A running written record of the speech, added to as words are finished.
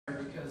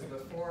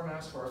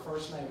asked for a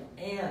first name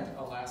and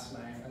a last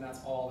name, and that's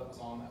all that was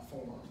on that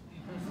form.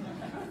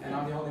 And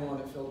I'm the only one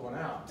that filled one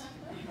out.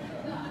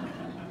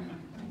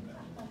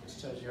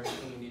 Which tells you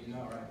everything you need to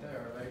know right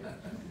there, right?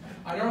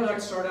 I normally like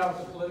to start out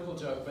with a political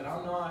joke, but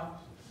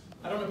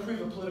I don't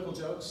approve of political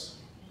jokes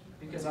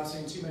because I've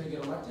seen too many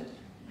get elected.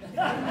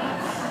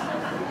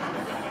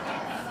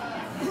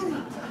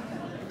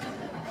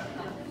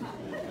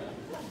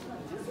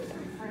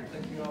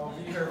 I'll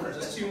be here for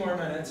just 2 more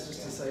minutes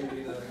just to save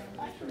you the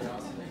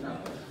curiosity. No.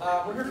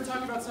 We're here to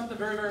talk about something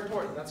very, very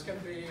important. That's going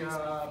to be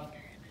the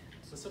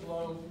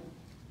Cibolo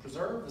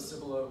Preserve, the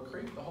Cibolo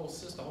Creek, the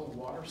whole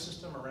water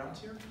system around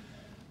here.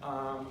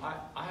 I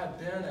have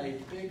been a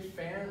big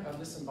fan of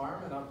this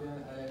environment. I've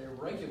been a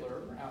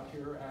regular out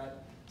here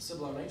at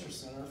Cibolo Nature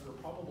Center for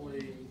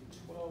probably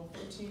 12,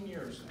 13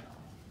 years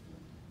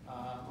now.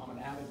 I'm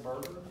an avid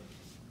birder.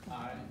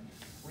 I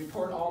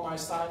report all my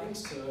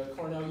sightings to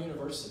Cornell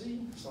University,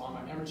 so I'm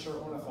an amateur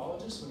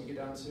ornithologist. When you get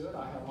down to it,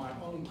 I have my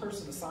own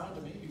person assigned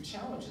to me who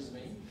challenges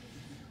me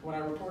when I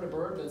report a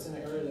bird that's in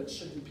an area that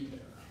shouldn't be there.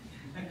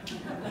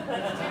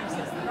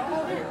 They're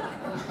all here.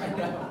 I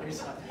know.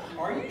 He's like,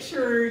 are you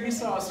sure you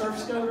saw a surf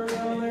scoter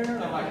down there?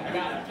 And I'm like, I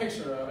got a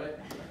picture of it.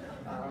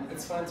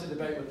 It's fun to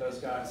debate with those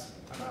guys.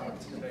 I like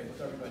to debate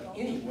with everybody.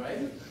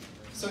 Anyway,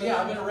 so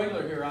yeah, I've been a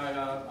regular here.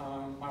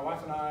 My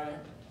wife and I,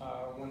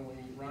 when we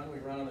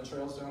run on the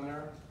trails down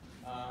there,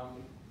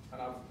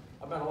 and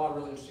I've met a lot of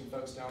really interesting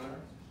folks down there.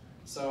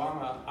 So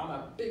I'm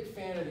a big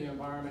fan of the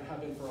environment, have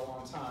been for a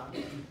long time,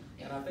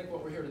 and I think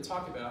what we're here to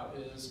talk about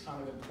is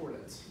kind of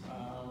important.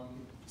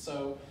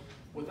 So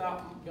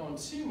without going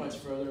too much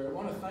further, I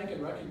want to thank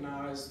and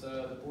recognize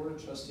the Board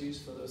of Trustees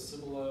for the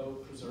Cibolo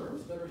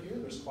Preserve that are here.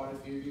 There's quite a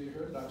few of you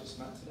here that I just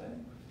met today.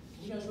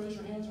 Can you guys raise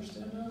your hands or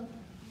stand up?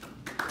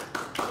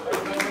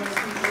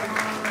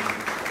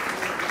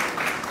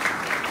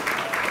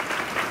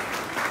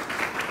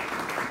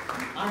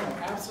 I know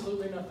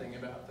absolutely nothing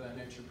about the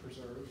Nature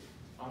Preserve.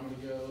 I'm going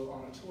to go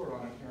on a tour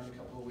on it here in a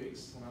couple of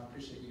weeks, and I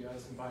appreciate you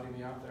guys inviting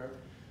me out there.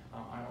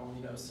 I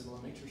only know Cibolo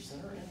Nature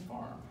Center and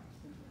Farm.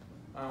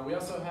 We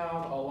also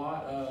have a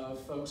lot of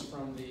folks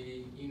from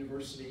the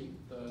university.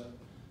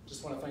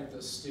 Just want to thank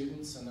the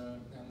students and the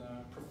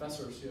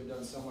professors who have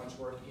done so much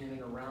work in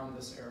and around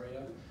this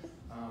area.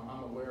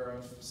 I'm aware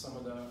of some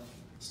of the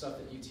stuff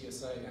that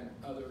UTSA and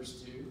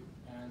others do,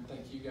 and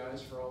thank you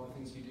guys for all the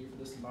things you do for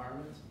this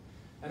environment.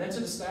 And then to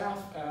the staff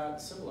at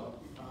Cibolo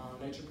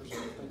Nature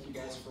Preserve, thank you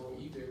guys for what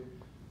you do.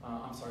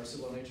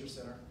 Cibolo Nature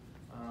Center.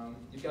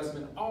 You guys have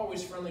been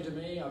always friendly to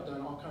me. I've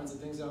done all kinds of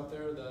things out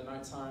there. The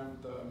nighttime,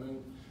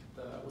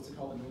 what's it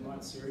called, the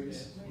Moonlight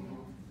series.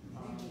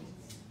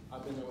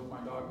 I've been there with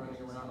my dog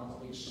running around on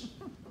a leash.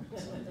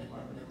 Some of you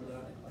might remember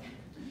that.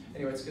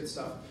 Anyway, it's good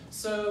stuff.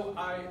 So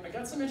I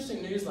got some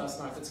interesting news last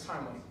night that's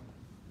timely.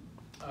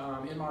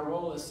 In my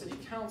role as city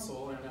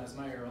council and as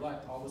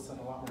mayor-elect, all of a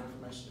sudden a lot more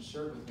information is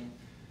shared with me.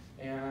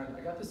 And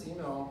I got this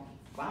email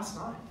last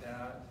night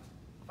at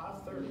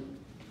 5:30,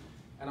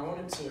 and I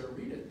wanted to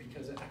read it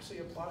because it actually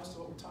applies to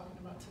what we're talking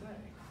about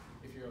today,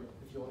 if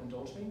you'll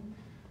indulge me.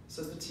 It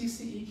says the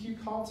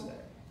TCEQ call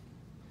today,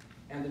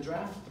 and the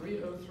draft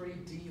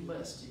 303D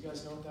list. Do you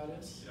guys know what that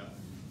is? Yeah.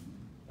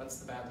 That's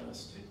the bad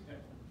list. Yeah.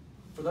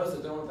 For those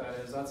that don't know what that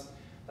is,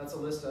 that's a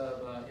list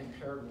of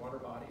impaired water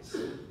bodies.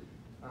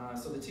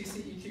 So the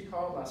TCEQ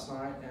called last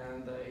night,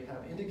 and they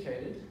have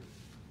indicated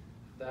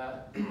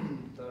that I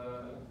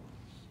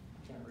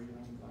can't read it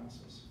on the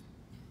glasses.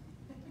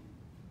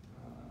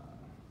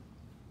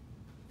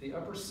 The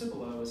upper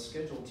Cibolo is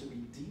scheduled to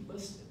be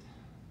delisted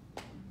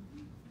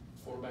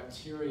for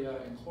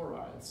bacteria and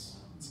chlorides.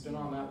 It's been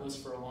on that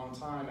list for a long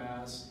time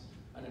as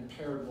an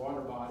impaired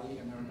water body,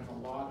 and there have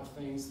been a lot of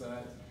things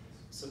that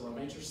Cibolo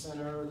Nature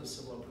Center, the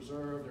Cibolo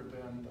Preserve, there have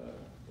been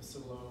the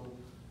Cibolo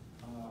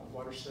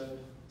watershed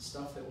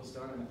stuff that was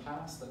done in the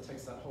past that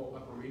takes that whole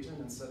upper region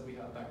and said we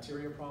have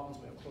bacteria problems,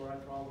 we have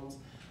chloride problems.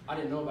 I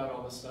didn't know about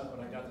all this stuff,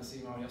 but I got this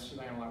email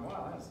yesterday, and I'm like,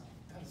 wow, that is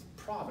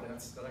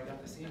providence that I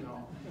got this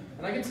email.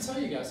 And I get to tell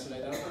you guys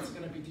today that it's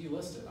going to be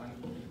delisted.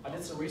 I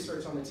did some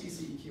research on the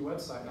TCEQ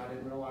website, and I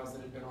didn't realize that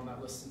it had been on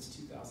that list since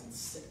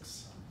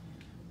 2006.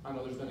 I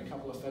know there's been a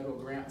couple of federal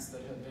grants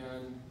that have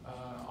been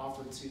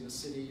offered to the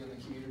city and the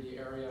community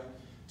area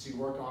to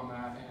work on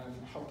that and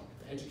help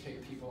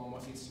educate people on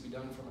what needs to be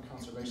done from a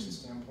conservation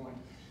standpoint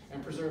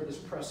and preserve this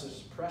precious,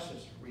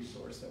 precious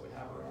resource that we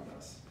have around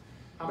us.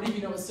 How many of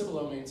you know what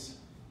Cibolo means?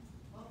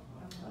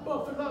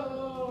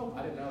 Buffalo!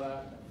 I didn't know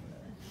that.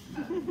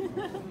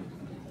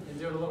 And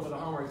doing a little bit of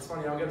homework. It's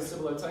funny, I'll go to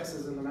Cibolo,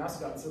 Texas, and the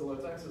mascot in Cibolo,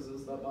 Texas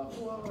is the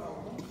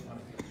buffalo.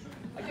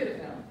 I get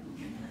it now.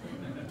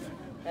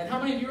 And how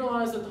many of you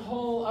realize that the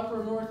whole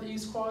upper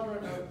northeast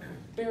quadrant of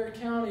Barrett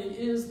County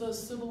is the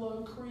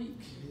Cibolo Creek?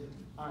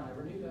 I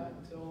never knew that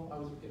until I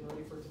was getting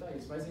ready for today.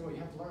 It's amazing what you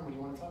have to learn when you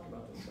want to talk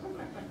about this stuff.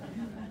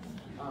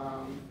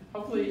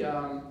 Hopefully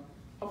I'm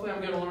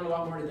going to learn a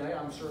lot more today.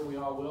 I'm sure we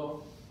all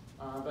will.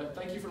 But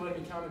thank you for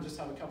letting me come and just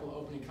have a couple of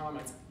opening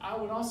comments. I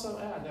would also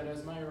add that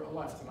as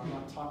mayor-elect, and I'm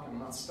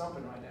not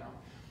stumping right now,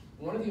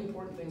 one of the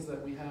important things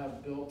that we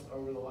have built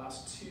over the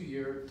last 3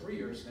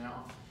 years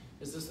now,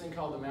 is this thing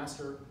called the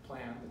master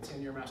plan, the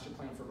 10-year master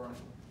plan for Vernon.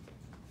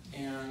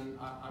 And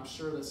I'm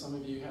sure that some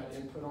of you had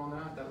input on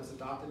that. That was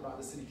adopted by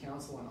the city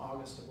council in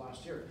August of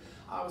last year.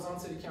 I was on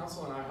city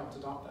council and I helped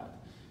adopt that.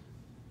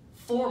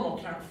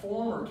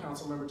 Former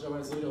council member Joe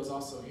Azlito is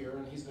also here,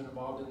 and he's been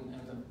involved in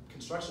the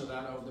construction of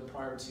that over the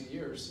prior 2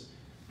 years.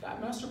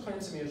 That master plan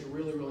to me is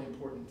really, really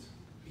important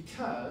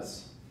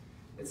because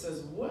it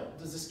says, what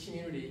does this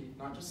community,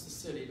 not just the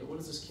city, but what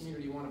does this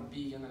community want to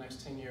be in the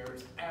next 10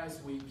 years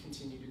as we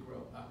continue to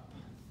grow up?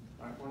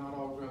 All right, we're not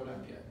all grown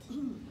up yet.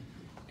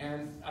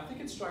 And I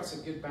think it strikes a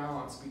good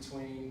balance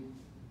between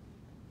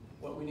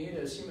what we need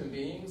as human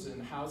beings in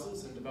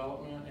houses and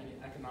development and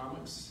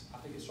economics. I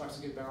think it strikes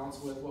a good balance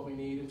with what we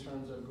need in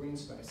terms of green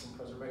space and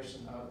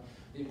preservation of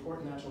the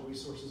important natural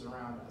resources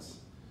around us.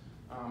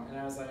 And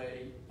as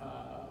a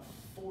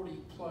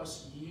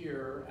 40-plus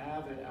year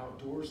avid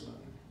outdoorsman,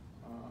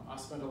 I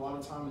spend a lot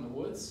of time in the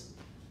woods,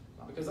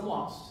 not because I'm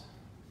lost,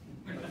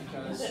 but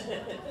because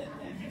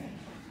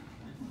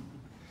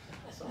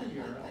some of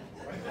you are right.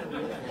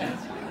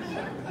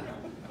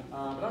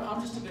 But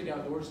I'm just a big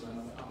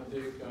outdoorsman. I'm a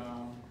big,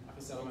 like I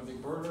said, I'm a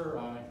big birder.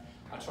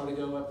 I try to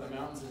go up the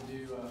mountains and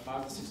do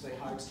 5 to 6 day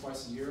hikes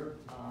twice a year,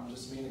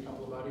 just me and a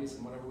couple of buddies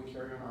and whatever we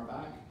carry on our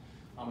back.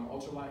 I'm an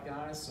ultralight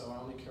guy, so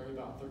I only carry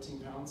about 13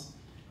 pounds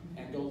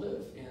and go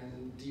live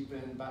in deep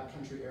in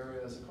backcountry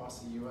areas across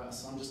the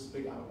U.S. So I'm just a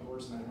big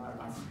outdoorsman, and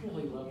I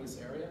really love this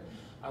area.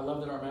 I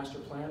love that our master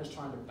plan is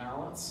trying to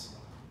balance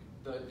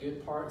the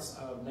good parts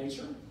of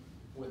nature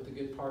with the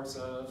good parts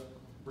of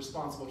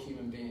responsible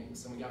human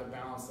beings, and we got to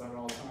balance that at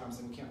all times,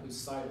 and we can't lose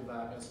sight of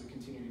that as we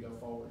continue to go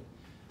forward.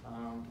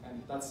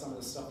 And that's some of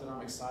the stuff that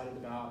I'm excited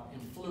about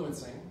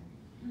influencing,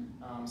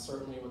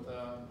 certainly with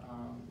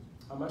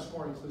a much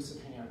more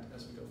inclusive hand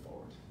as we go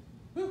forward.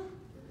 Woo.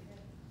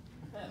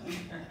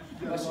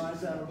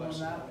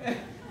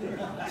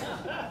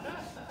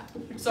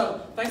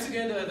 So, thanks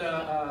again to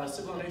the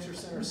Cibolo Nature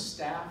Center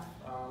staff.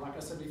 Like I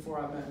said before,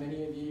 I've met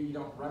many of you. You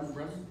don't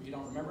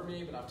remember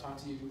me, but I've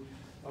talked to you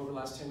over the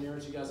last 10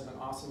 years. You guys have been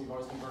awesome. You've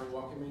always been very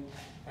welcoming,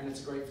 and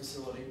it's a great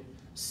facility.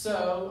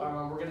 So,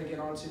 we're going to get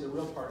on to the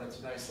real part of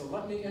today. So,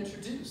 let me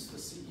introduce the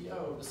CEO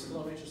of the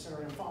Cibolo Nature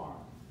Center and Farm,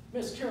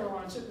 Miss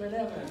Caroline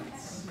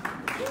Chipman-Evans.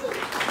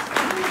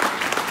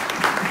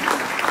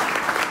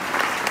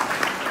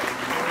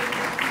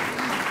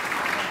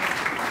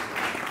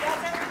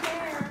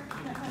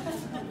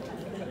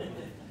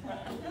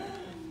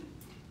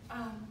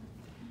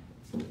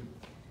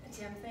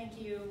 Tim, thank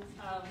you.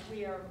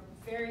 We are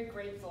very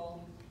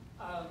grateful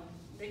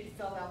that you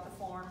filled out the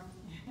form,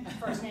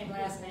 first name,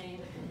 last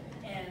name,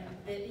 and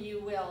that you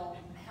will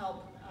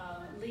help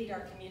lead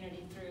our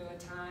community through a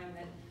time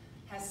that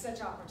has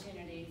such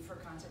opportunity for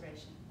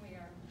conservation.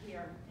 We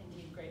are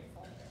indeed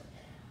grateful.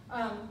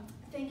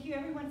 Thank you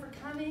everyone for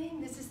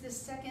coming. This is the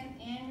second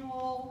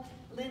annual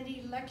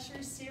Lende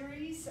lecture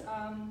series.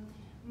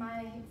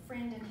 My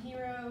friend and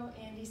hero,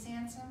 Andy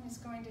Sansom, is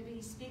going to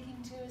be speaking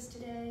to us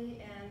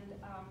today, and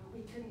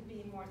we couldn't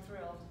be more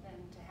thrilled than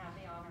to have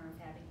the honor of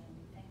having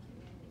Andy. Thank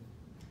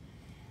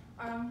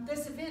you, Andy.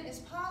 This event is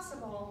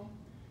possible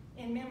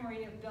in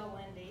memory of Bill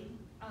Lende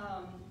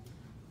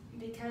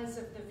because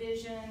of the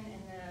vision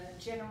and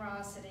the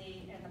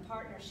generosity and the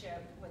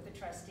partnership with the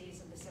trustees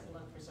of the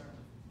Cibolo Preserve.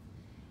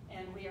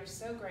 And we are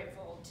so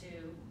grateful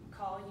to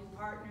call you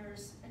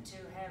partners and to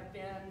have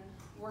been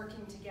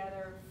working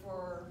together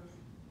for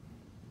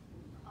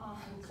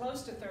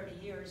close to 30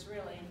 years,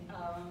 really,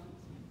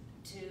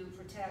 to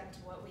protect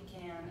what we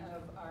can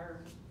of our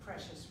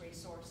precious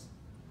resource,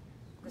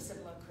 the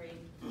Cibolo Creek.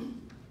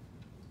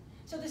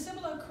 So the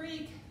Cibolo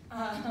Creek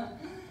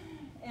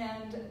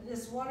and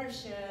this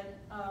watershed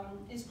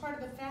is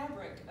part of the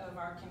fabric of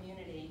our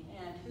community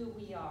and who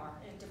we are.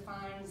 It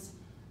defines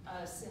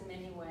us in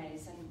many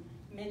ways, and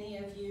many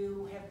of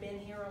you have been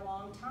here a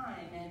long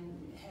time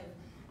and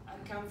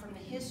have come from the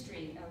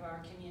history of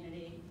our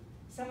community.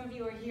 Some of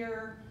you are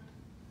here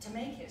to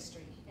make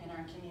history in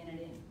our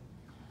community.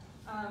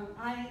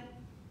 I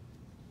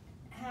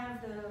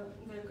have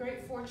the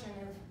great fortune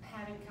of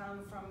having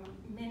come from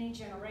many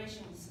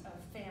generations of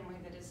family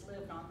that has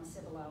lived on the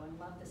Cibolo and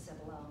loved the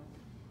Cibolo.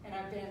 And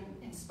I've been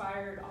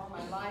inspired all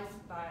my life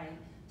by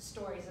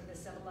stories of the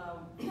Cibolo.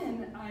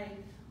 And I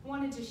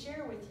wanted to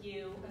share with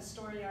you a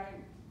story I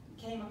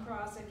came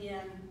across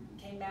again,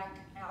 came back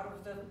out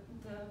of the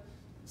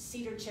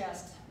cedar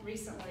chest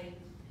recently.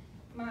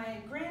 My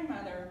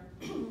grandmother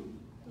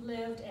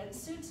lived at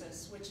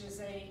Sutsis, which is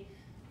a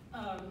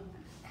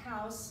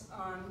house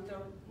on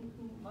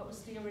what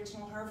was the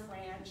original Herf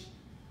Ranch,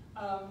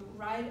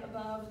 right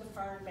above the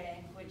Fern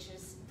Bank, which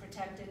is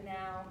protected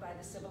now by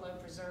the Cibolo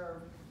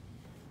Preserve.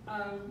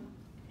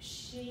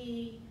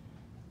 She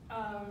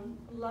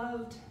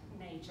loved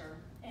nature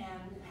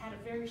and had a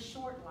very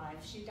short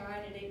life. She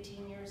died at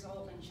 18 years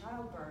old in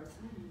childbirth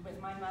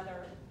with my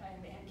mother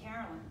and Aunt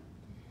Carolyn.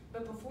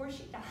 But before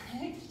she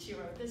died, she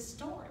wrote this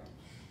story.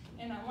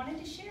 And I wanted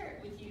to share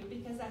it with you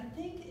because I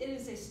think it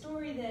is a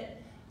story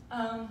that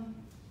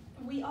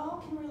we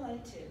all can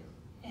relate to.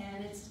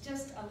 And it's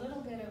just a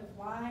little bit of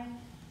why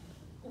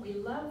we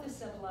love the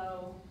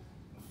Cibolo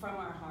from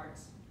our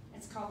hearts.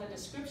 It's called A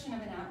Description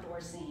of an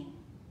Outdoor Scene.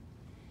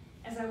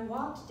 As I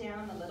walked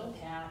down the little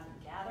path,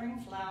 gathering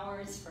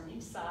flowers from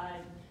each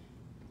side,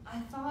 I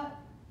thought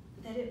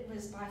that it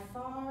was by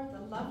far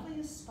the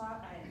loveliest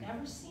spot I had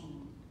ever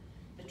seen.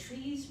 The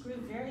trees grew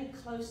very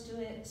close to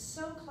it,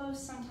 so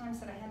close sometimes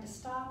that I had to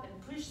stop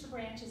and push the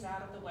branches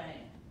out of the way.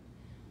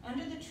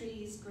 Under the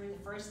trees grew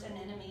the first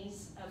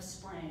anemones of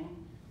spring,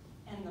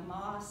 and the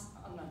moss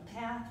on the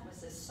path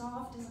was as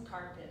soft as a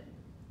carpet.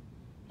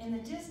 In the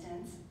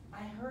distance,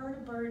 I heard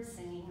a bird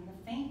singing and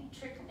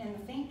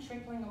the faint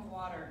trickling of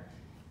water,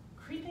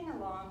 creeping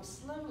along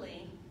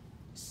slowly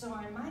so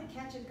I might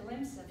catch a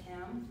glimpse of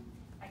him.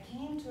 I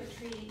came to a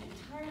tree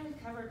entirely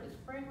covered with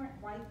fragrant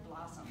white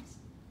blossoms.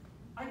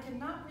 I could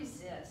not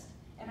resist,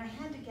 and I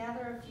had to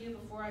gather a few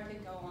before I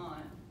could go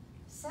on.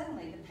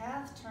 Suddenly, the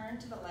path turned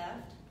to the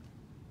left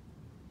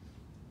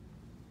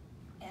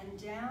and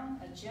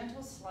down a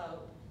gentle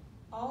slope,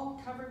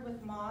 all covered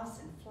with moss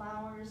and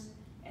flowers,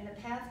 and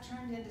the path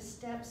turned into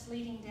steps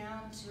leading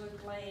down to a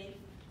glade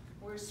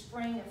where a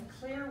spring of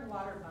clear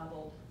water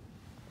bubbled.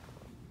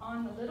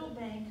 On the little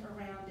bank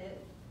around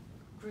it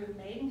grew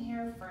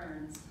maidenhair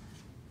ferns.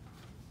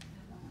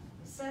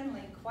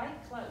 Suddenly,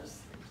 quite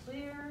close, the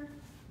clear,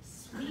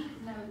 sweet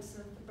notes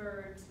of the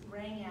birds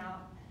rang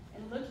out,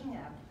 and looking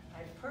up,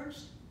 I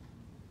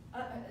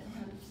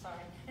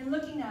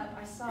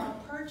saw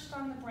perched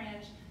on the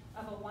branch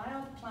of a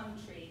wild plum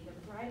tree the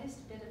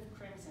brightest bit of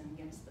crimson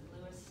against the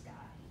bluest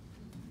sky.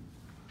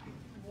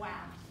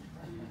 Wow.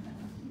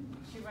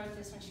 She wrote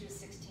this when she was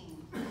 16.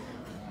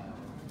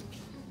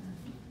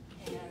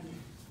 And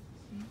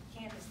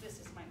Candace, this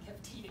is my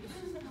gift to you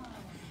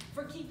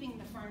for keeping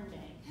the fern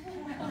day.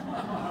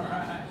 All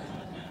right.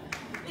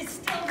 It's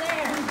still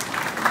there.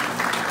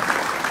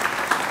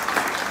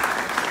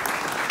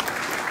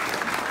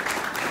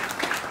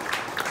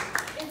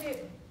 If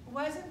it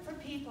wasn't for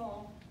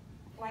people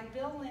like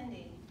Bill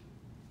Lende,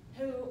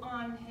 who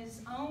on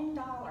his own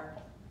dollar,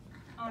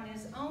 on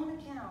his own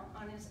account,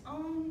 on his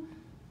own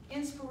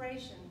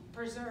inspiration,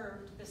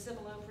 preserved the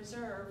Cibolo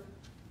Preserve,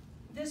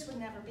 this would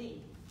never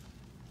be.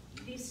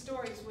 These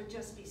stories would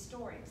just be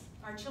stories.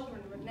 Our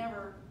children would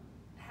never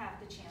have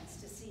the chance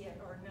to see it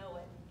or know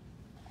it.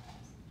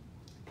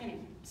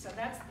 Anyway, so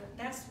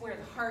that's where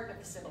the heart of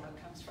the Cibolo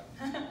comes from.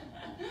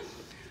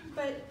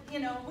 But, you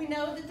know, we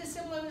know that the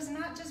Cibolo is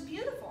not just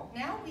beautiful.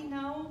 Now we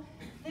know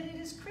that it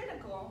is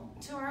critical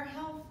to our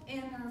health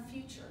and our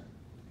future.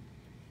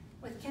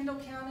 With Kendall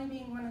County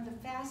being one of the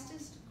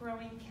fastest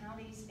growing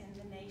counties in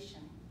the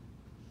nation.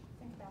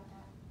 Think about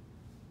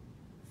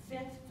that.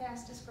 5th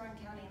fastest growing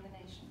county in the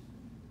nation.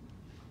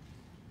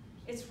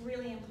 It's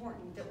really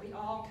important that we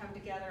all come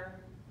together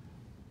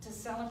to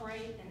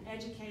celebrate and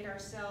educate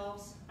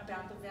ourselves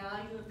about the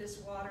value of this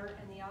water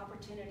and the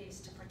opportunities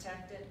to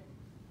protect it.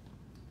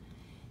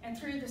 And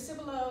through the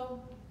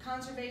Cibolo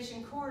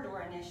Conservation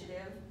Corridor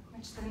Initiative,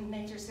 which the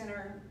Nature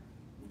Center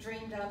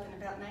dreamed up in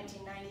about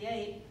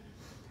 1998,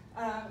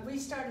 we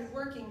started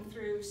working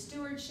through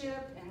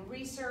stewardship and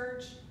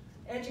research,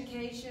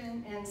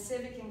 education, and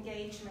civic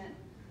engagement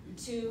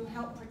to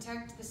help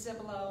protect the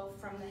Cibolo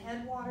from the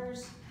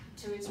headwaters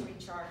to its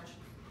recharge.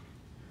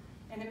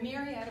 And a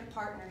myriad of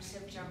partners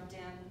have jumped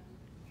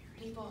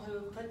in. People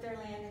who put their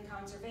land in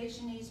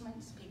conservation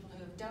easements, people who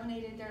have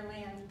donated their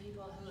land,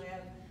 people who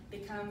have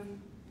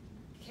become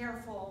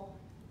careful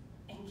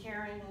and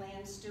caring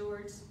land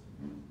stewards.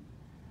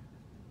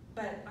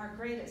 But our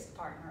greatest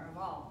partner of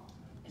all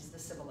is the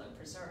Cibolo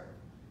Preserve,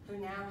 who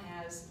now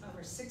has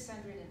over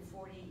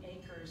 640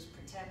 acres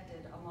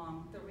protected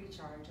along the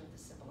recharge of the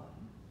Cibolo.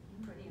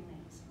 Pretty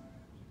amazing.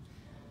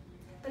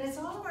 But it's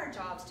all of our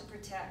jobs to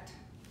protect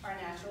our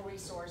natural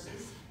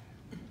resources.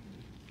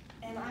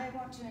 And I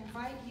want to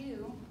invite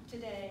you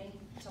today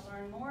to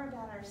learn more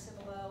about our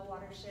Cibolo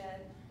watershed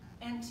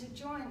and to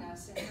join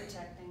us in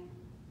protecting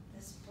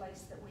this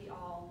place that we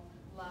all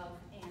love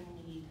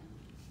and need.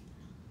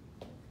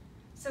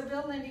 So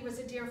Bill Lende was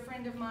a dear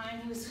friend of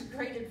mine. He was a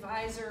great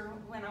advisor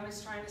when I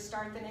was trying to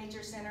start the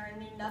Nature Center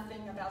and knew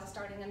nothing about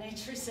starting a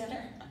Nature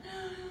Center.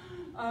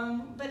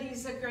 But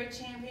he's a great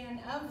champion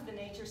of the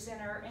Nature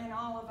Center and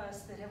all of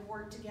us that have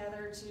worked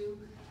together to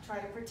try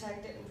to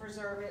protect it and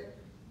preserve it.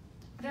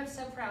 And I'm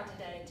so proud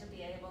today to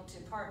be able to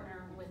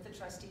partner with the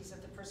trustees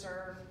of the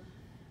preserve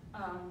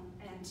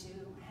and to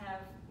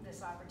have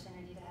this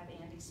opportunity to have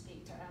Andy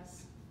speak to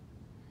us.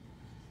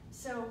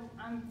 So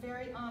I'm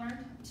very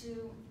honored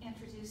to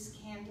introduce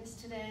Candace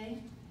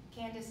today.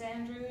 Candace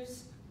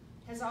Andrews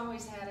has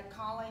always had a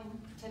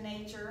calling to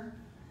nature.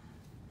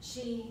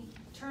 She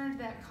turned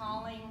that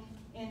calling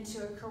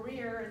into a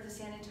career at the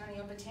San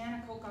Antonio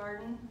Botanical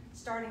Garden,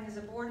 starting as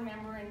a board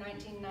member in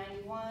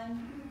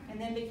 1991,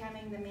 and then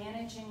becoming the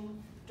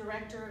managing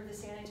director of the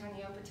San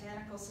Antonio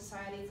Botanical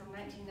Society from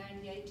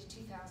 1998 to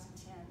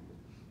 2010.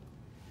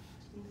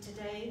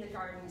 Today, the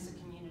garden is a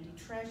community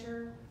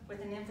treasure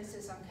with an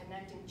emphasis on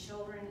connecting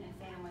children and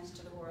families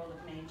to the world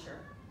of nature.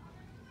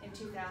 In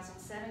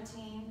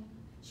 2017,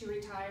 She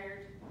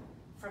retired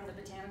from the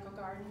Botanical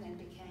Garden and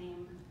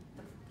became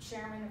the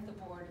chairman of the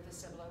board of the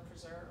Cibolo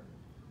Preserve.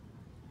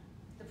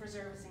 The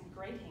preserve is in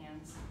great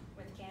hands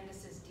with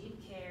Candace's deep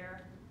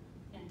care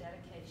and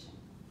dedication.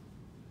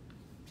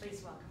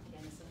 Please welcome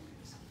Candace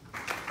Andrews.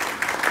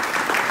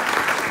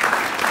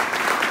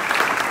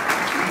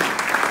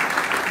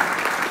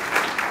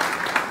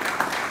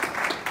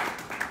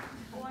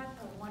 What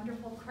a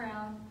wonderful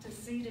crowd to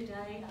see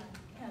today.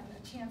 I had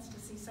a chance to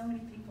see so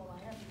many people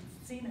I haven't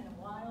seen in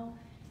a while,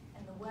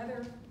 and the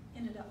weather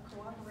ended up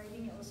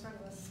cooperating. It was sort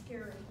of a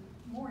scary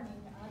morning.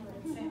 I live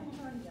in San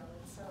Antonio,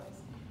 and so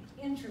it's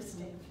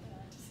interesting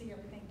to see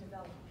everything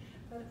develop.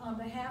 But on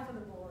behalf of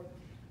the Board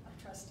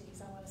of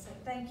Trustees, I want to say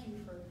thank you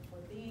for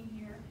being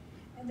here.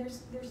 And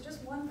there's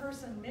just one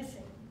person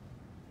missing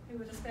who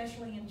would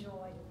especially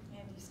enjoy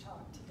Andy's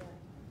talk today,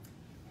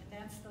 and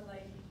that's the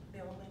late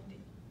Bill Lende,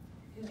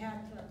 who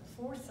had the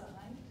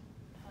foresight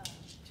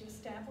to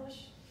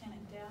establish and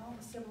endow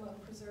the Cibolo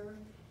Preserve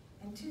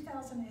in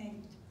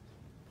 2008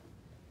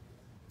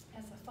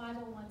 as a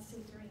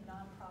 501c3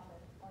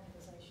 nonprofit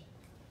organization.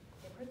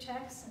 It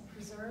protects and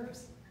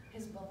preserves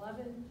his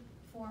beloved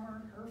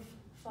former Herf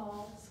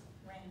Falls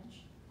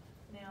Ranch,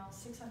 now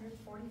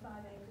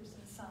 645 acres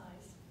in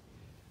size,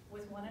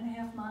 with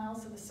 1.5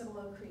 miles of the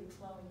Cibolo Creek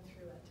flowing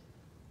through it.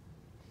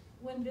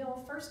 When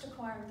Bill first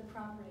acquired the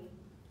property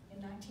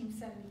in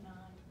 1979,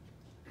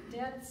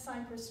 dead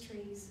cypress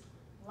trees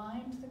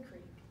lined the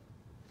creek,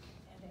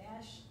 and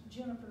ash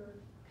juniper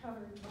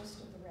covered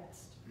most of the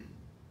rest.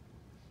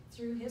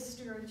 Through his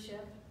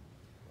stewardship,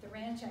 the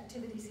ranch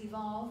activities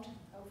evolved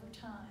over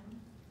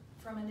time,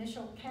 from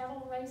initial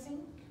cattle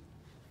raising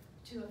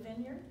to a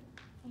vineyard.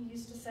 He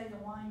used to say the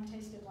wine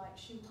tasted like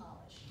shoe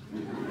polish.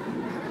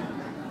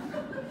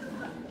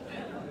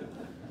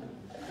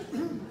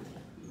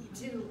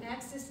 To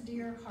axis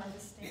deer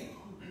harvesting,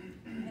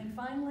 and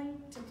finally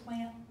to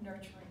plant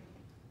nurturing.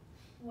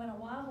 When a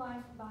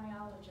wildlife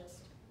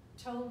biologist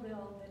told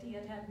Bill that he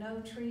had had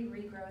no tree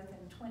regrowth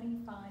in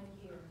 25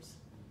 years,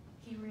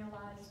 he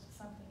realized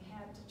something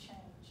had to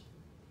change.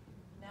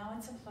 Now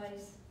it's a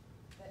place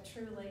that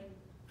truly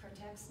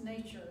protects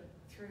nature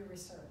through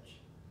research.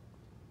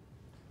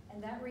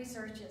 And that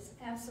research is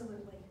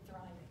absolutely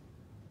thriving.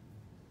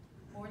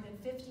 More than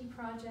 50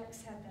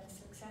 projects have been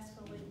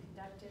successfully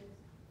conducted,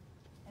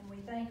 and we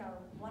thank our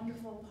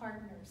wonderful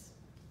partners,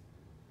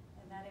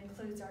 and that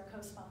includes our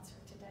co-sponsor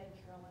today,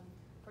 Carolyn,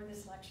 for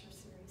this lecture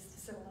series, the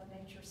Cibolo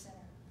Nature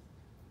Center.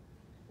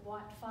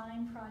 What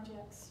fine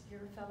projects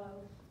your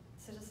fellow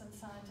citizen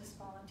scientist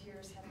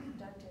volunteers have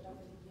conducted over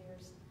the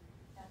years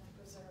at the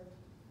preserve,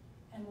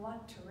 and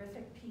what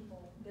terrific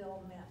people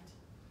Bill met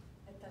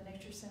at the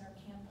Nature Center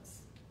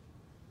campus.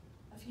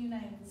 A few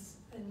names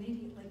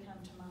immediately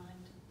come to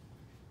mind.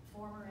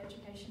 Former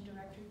Education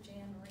Director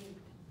Jan Reed,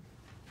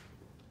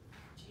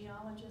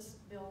 geologist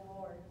Bill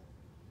Ward,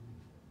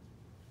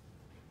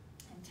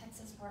 and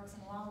Texas Parks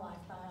and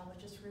Wildlife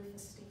biologist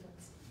Rufus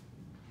Stevens.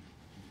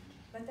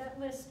 But that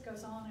list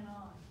goes on, and a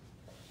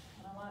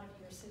lot of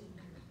you are sitting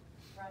here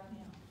right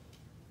now.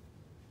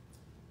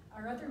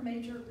 Our other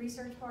major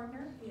research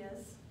partner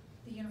is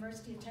the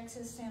University of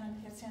Texas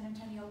at San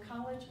Antonio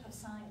College of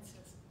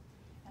Sciences.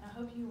 And I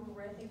hope you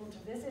were able to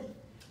visit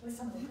with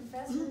some of the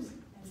professors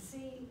and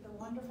see the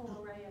wonderful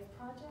array of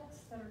projects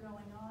that are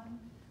going on.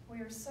 We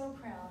are so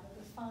proud of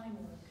the fine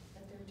work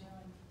that they're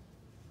doing.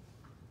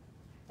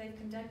 They've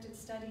conducted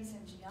studies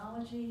in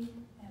geology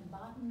and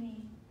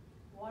botany,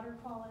 water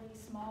quality,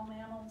 small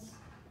mammals,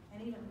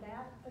 and even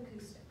bat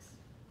acoustics.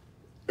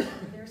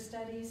 Their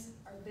studies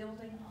are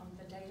building on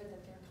the data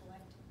that they're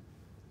collecting.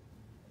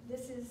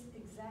 This is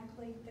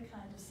exactly the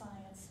kind of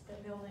science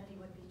that Bill Lende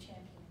would be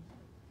championing.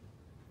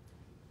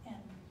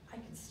 And I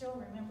can still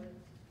remember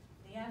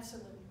the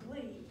absolute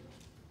glee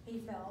he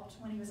felt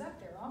when he was up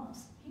there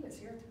he was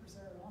here at the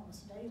preserve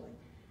almost daily,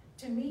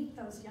 to meet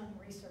those young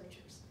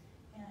researchers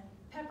and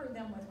pepper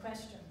them with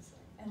questions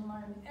and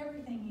learn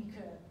everything he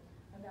could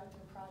about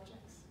their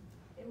projects.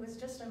 It was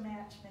just a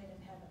match made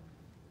in heaven,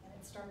 and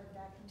it started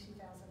back in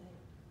 2008.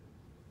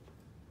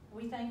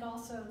 We thank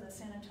also the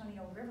San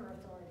Antonio River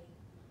Authority,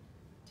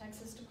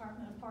 Texas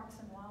Department of Parks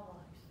and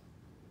Wildlife,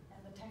 and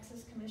the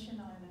Texas Commission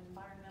on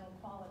Environmental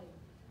Quality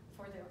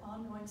for their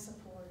ongoing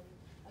support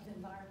of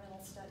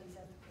environmental studies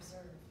at the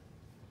preserve.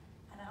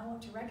 And I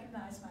want to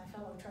recognize my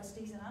fellow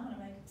trustees, and I'm going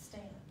to make them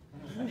stand.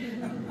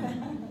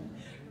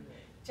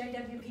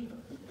 J.W. Peeper.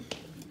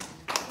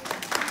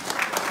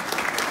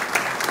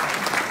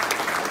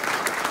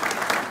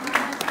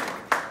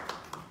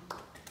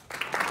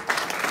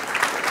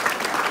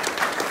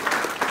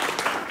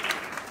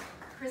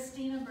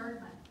 Christina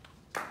Bergman.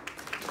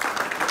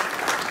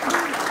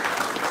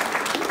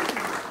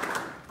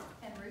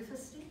 And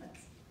Rufus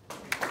Stevens.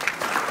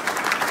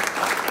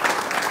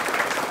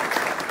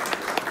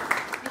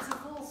 It's a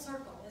full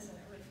circle, isn't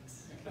it, Rufus?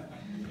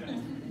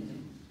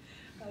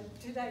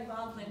 Today,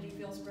 Bob Lende,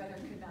 Bill's brother,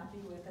 could not be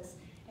with us.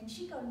 And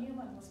Chico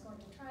Newman was going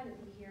to try to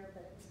be here,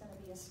 but it was going to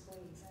be a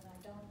squeeze. And I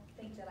don't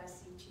think that I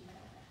see Chico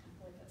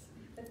with us.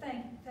 But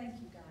thank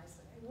you, guys.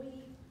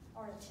 We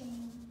are a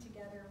team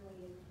together.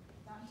 We've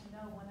gotten to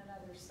know one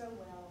another so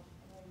well,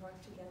 and we work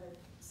together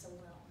so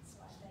well.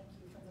 So I thank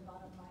you from the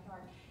bottom of my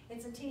heart.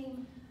 It's a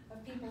team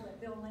of people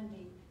that Bill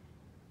Lende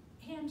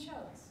hand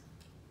chose.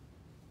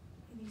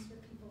 And these were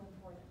people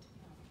important to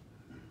him.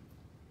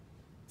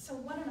 So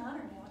what an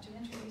honor now to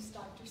introduce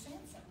Dr.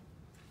 Sansom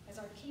as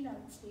our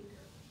keynote speaker.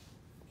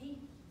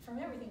 From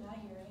everything I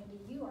hear,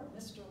 Andy, you are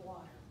Mr.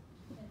 Water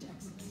in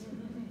Texas.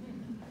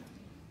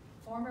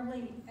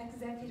 Formerly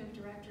Executive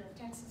Director of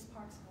Texas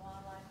Parks and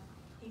Wildlife,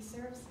 he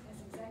serves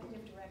as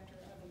Executive Director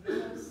of the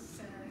Meadows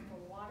Center for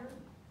Water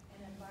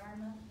and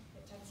Environment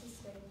at Texas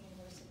State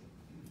University,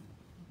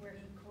 where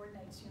he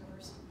coordinates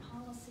university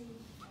policy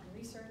and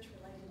research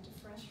related to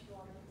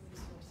freshwater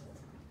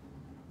resources,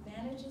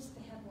 manages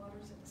the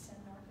headwaters of the San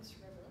Marcos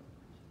River,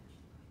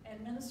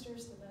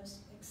 administers the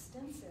most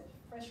extensive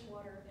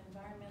freshwater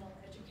environmental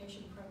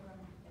education program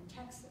in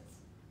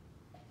Texas,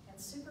 and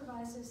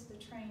supervises the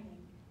training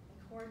and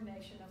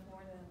coordination of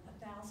more than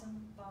 1,000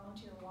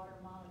 volunteer water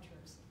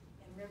monitors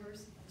in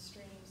rivers and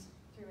streams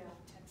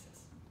throughout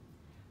Texas.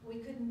 We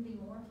couldn't be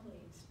more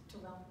pleased to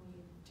welcome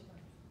you to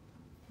Bernie.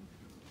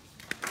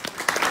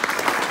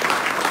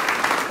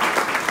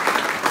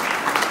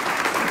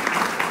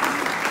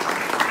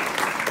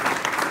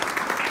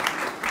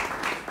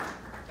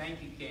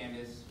 Thank you,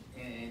 Candace,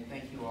 and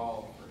thank you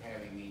all for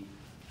having me.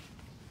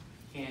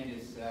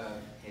 Candace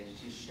has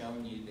just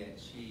shown you that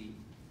she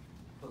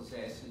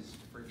possesses,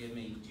 forgive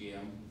me,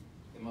 Jim,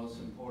 the most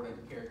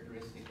important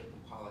characteristic of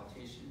a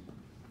politician,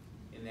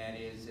 and that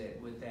is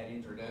that with that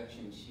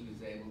introduction, she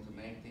was able to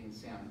make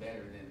things sound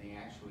better than they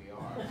actually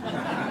are.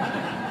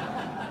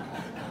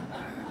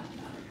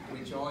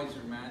 Which always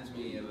reminds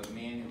me of a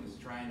man who was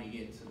trying to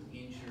get some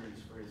insurance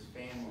for his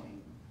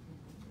family,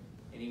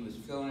 and he was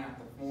filling out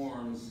the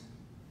forms,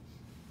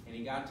 and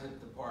he got to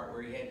the part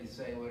where he had to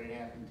say what had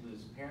happened to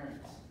his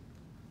parents.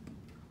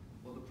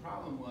 Well, the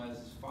problem was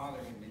his father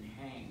had been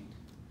hanged.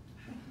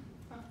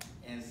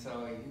 And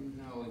so he didn't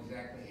know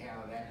exactly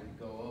how that would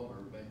go over,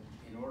 but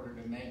in order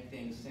to make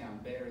things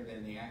sound better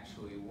than they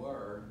actually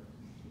were,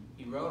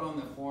 he wrote on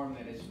the form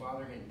that his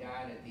father had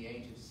died at the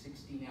age of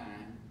 69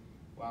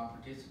 while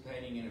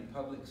participating in a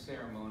public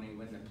ceremony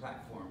when the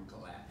platform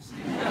collapsed.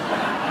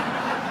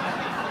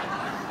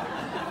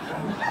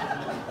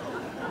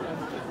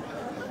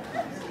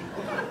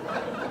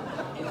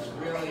 It's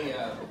really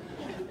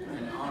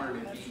an honor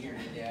to be here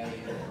today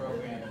in a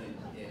program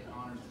that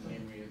honors the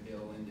memory of Bill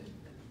Lende.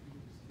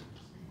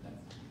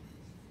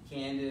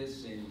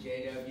 Candace and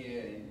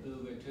JW and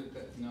Uga took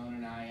Nona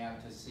and I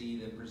out to see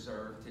the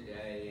preserve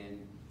today,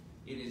 and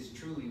it is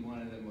truly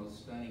one of the most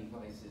stunning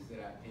places that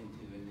I've been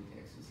to in the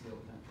Texas Hill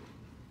Country.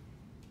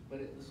 But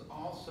it was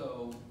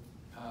also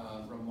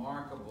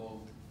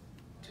remarkable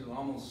to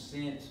almost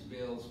sense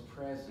Bill's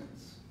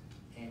presence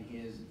and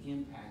his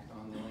impact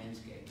on the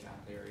landscape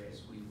out there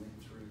as we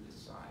went through the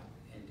site,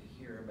 and to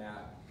hear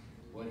about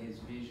what his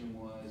vision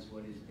was,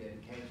 what his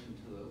dedication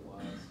to it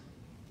was.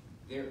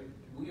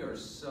 We are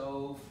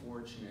so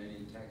fortunate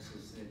in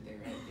Texas that there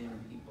have been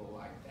people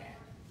like that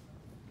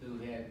who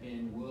have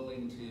been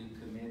willing to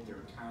commit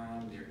their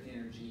time, their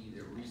energy,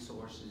 their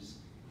resources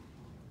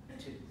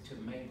to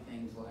make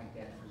things like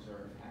that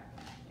preserve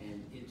happen.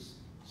 And its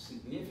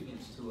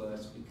significance to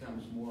us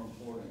becomes more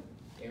important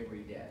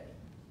every day.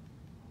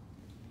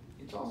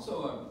 It's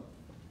also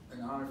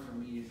an honor for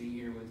me to be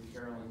here with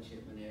Carolyn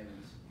Chipman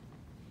Evans.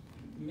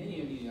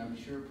 Many of you, I'm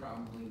sure,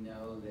 probably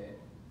know that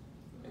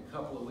a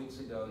couple of weeks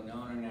ago,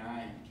 Nona and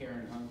I and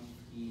Karen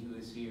Humphrey, who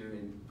is here,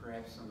 and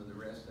perhaps some of the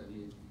rest of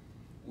you,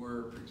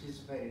 were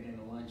participated in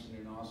a luncheon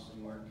in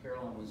Austin where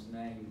Carolyn was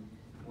named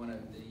one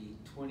of the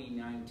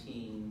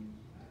 2019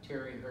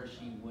 Terry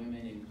Hershey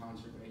Women in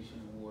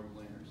Conservation Award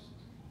winners.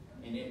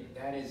 And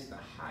that is the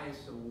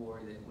highest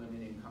award that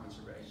women in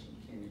conservation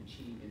can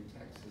achieve in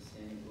Texas,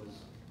 and it was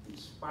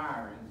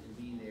inspiring to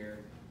be there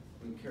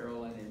when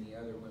Carolyn and the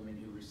other women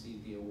who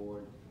received the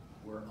award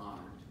were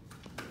honored.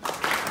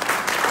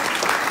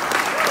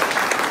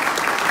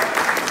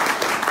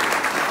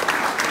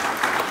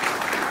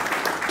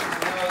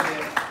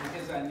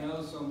 I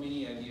know so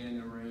many of you in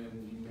the room,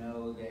 you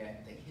know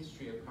that the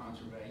history of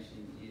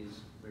conservation is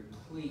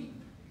replete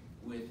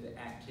with the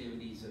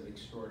activities of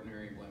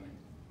extraordinary women.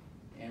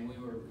 And we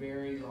were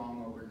very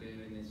long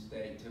overdue in this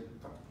state to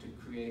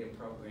create a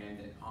program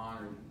that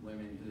honored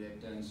women who have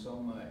done so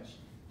much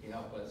to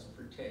help us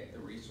protect the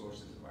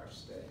resources of our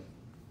state.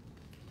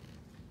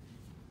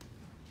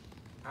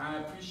 I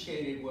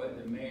appreciated what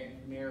the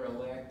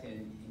mayor-elect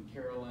and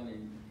Carolyn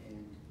and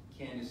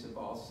Candace have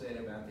all said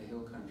about the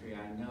Hill Country.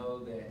 I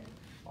know that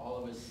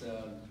all of us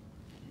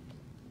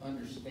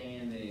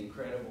understand the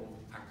incredible,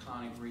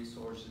 iconic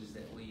resources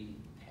that we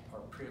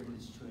are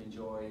privileged to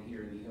enjoy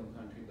here in the Hill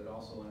Country, but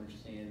also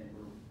understand that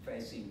we're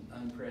facing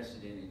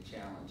unprecedented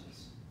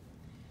challenges.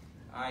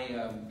 I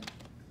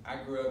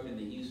grew up in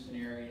the Houston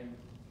area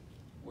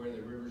where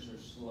the rivers are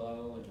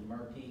slow and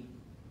murky,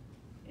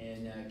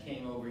 and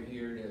came over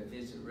here to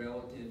visit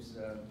relatives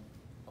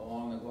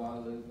along the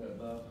Guadalupe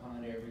above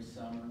Hunt every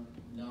summer.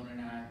 Nona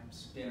and I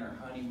spent our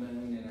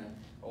honeymoon in an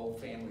old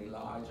family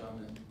lodge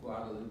on the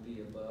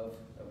Guadalupe above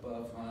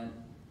Hunt.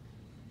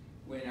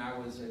 When I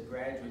was a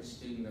graduate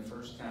student the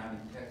first time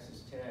at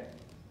Texas Tech,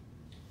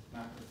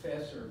 my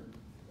professor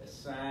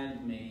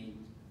assigned me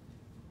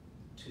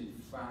to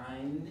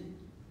find,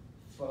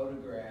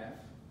 photograph,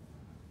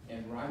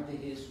 and write the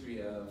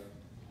history of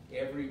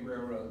every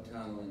railroad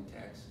tunnel in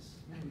Texas.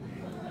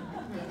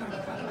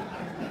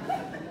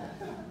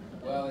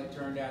 Well, it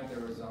turned out there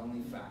was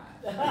only 5.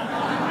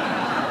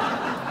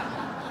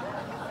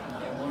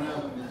 And one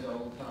of them is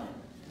Old Tunnel,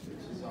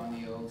 which is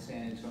on the old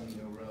San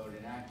Antonio Road.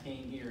 And I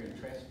came here and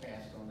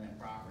trespassed on that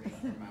property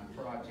for my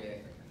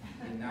project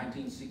in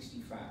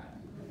 1965.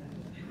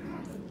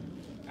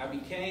 I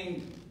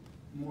became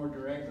more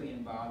directly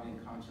involved in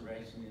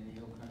conservation in the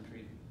hill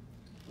country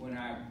when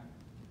I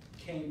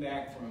came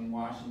back from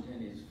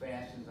Washington as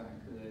fast as I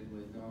could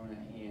with Nona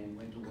and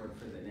went to work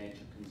for the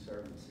Nature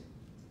Conservancy.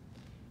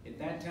 At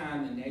that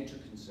time, the Nature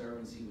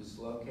Conservancy was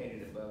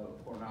located above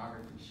a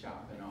pornography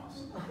shop in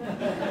Austin.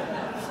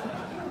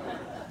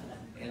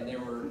 And there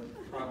were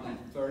probably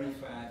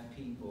 35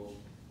 people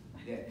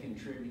that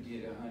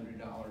contributed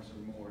 $100 or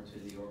more to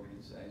the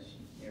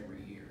organization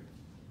every year.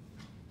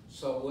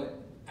 So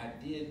what I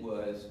did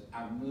was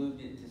I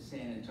moved it to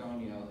San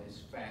Antonio as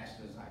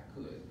fast as I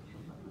could.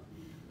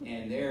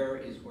 And there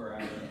is where I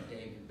met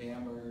David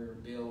Bamberger,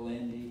 Bill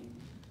Lende,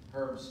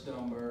 Herb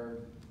Stumberg,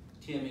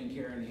 Tim and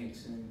Karen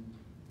Hickson,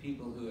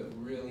 people who have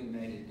really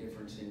made a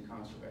difference in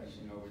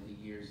conservation over the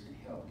years and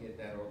helped get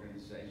that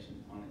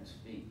organization on its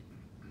feet.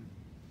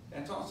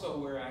 That's also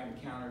where I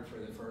encountered for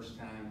the first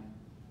time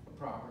a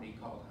property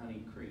called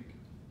Honey Creek.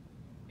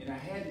 And I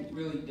hadn't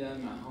really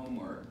done my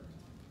homework,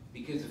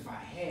 because if I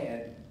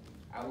had,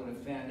 I would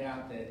have found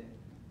out that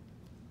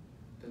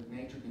the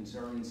Nature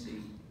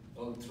Conservancy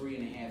owed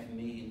 $3.5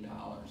 million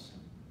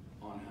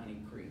on Honey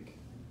Creek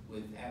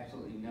with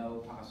absolutely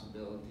no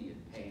possibility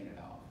of paying it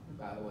off.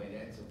 By the way,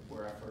 that's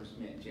where I first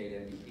met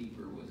J.W.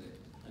 Pieper, was at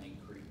Honey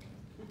Creek.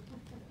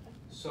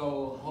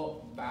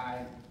 So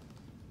by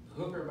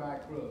hook or by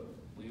crook,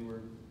 we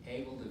were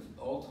able to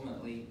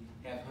ultimately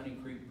have Honey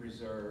Creek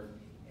Preserve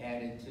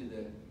added to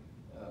the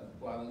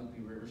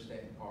Guadalupe River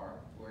State Park,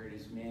 where it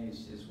is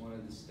managed as one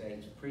of the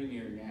state's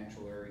premier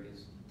natural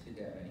areas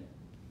today.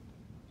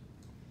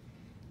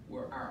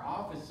 Where our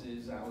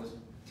offices, I was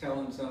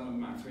telling some of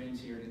my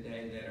friends here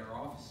today that our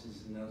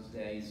offices in those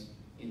days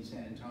in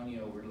San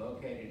Antonio were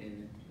located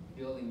in the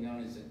building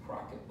known as the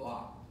Crockett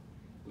Block,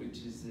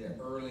 which is the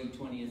early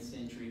 20th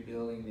century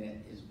building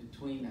that is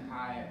between the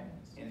Hyatt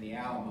and the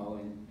Alamo,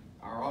 and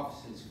our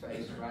offices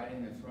face right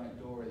in the front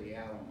door of the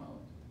Alamo.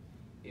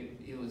 It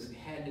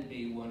had to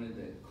be one of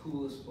the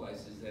coolest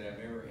places that I've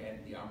ever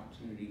had the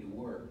opportunity to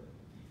work.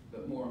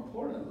 But more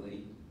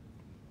importantly,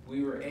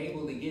 we were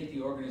able to get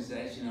the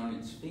organization on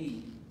its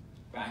feet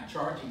by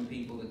charging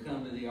people to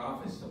come to the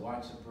office to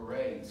watch the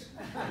parades.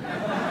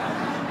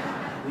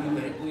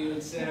 we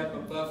would set up a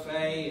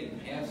buffet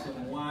and have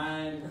some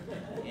wine,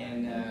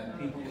 and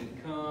people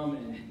would come,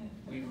 and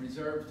we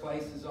reserved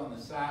places on the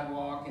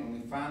sidewalk, and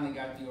we finally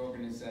got the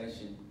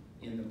organization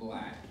in the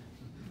black.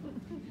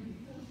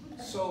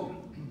 So,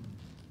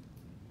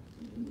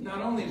 not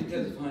only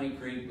because of Honey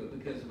Creek, but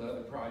because of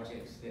other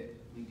projects that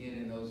we did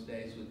in those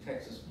days with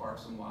Texas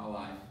Parks and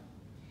Wildlife.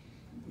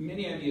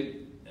 Many of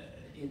you,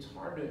 it's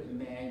hard to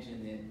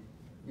imagine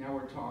that now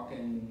we're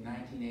talking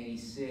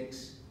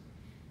 1986,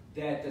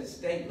 that the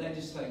state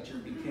legislature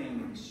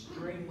became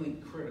extremely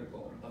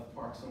critical of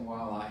Parks and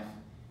Wildlife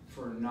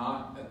for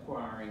not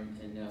acquiring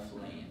enough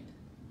land.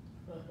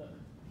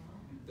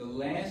 The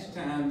last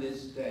time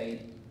this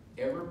state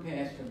ever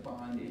passed a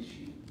bond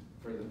issue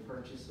for the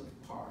purchase of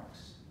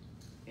parks,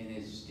 and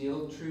is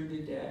still true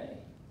today,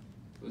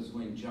 was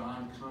when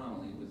John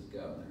Connolly was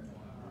governor.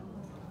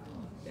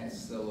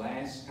 That's the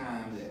last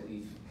time that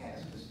we've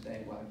passed a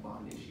statewide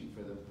bond issue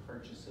for the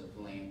purchase of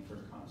land for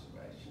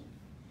conservation.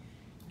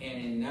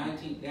 And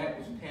that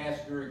was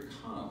passed during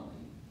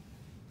Connolly.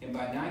 And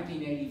by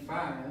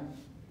 1985,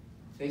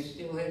 they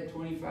still had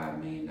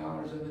 $25 million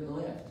of it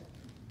left.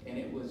 And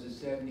it was a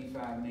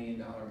 $75 million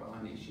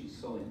bond issue.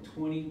 So in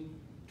 20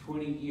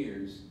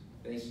 years,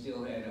 they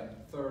still had a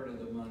third of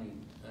the money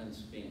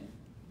unspent.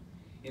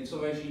 And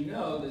so as you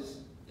know, this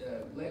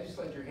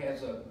legislature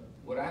has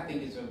what I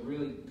think is a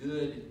really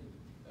good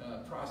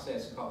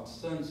process called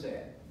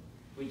sunset,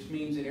 which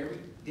means that every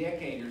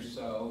decade or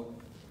so,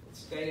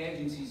 state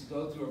agencies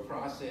go through a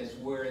process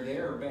where they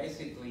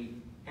basically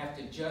have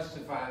to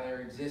justify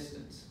their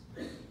existence.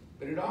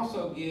 But it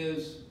also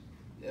gives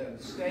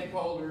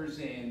stakeholders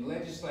and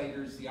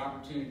legislators the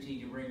opportunity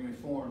to bring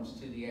reforms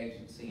to the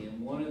agency. And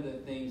one of the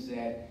things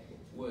that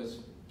was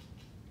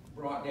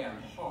brought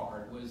down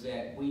hard was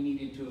that we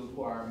needed to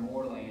acquire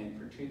more land,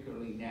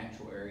 particularly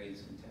natural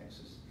areas in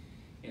Texas.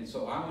 And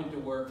so I went to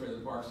work for the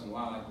Parks and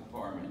Wildlife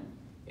Department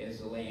as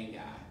a land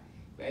guy.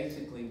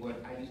 Basically,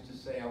 what I used to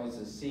say, I was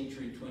a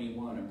Century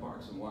 21 of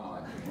Parks and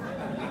Wildlife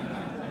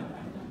Department.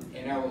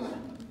 And I was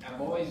I've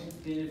always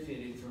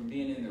benefited from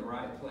being in the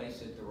right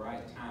place at the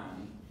right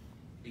time,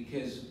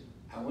 because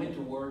I went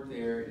to work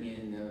there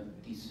in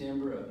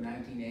December of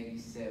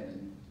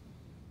 1987,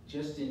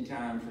 just in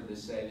time for the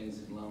savings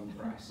and loan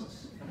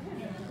crisis.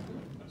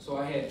 So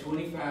I had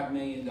 $25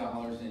 million,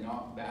 and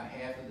about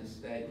half of the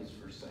state was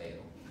for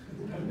sale.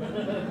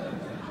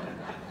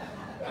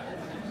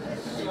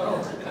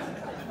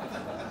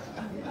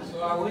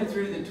 So I went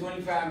through the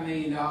 $25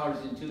 million in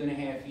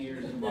 2.5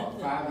 years and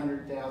bought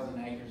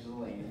 500,000 acres of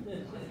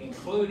land,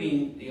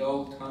 including the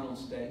old Tunnel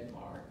State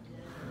Park,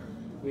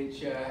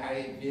 which I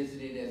had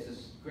visited as a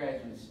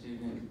graduate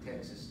student at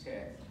Texas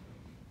Tech,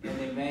 and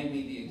they made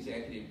me the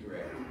executive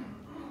director.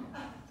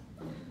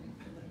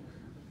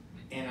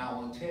 And I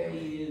will tell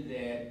you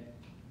that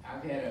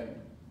I've had a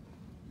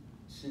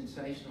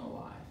sensational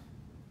life,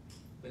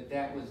 but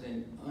that was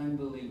an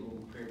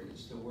unbelievable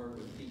privilege to work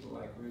with people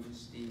like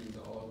Rufus Stevens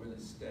all over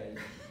the state.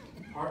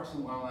 Parks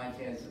and Wildlife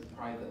has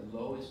probably the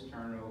lowest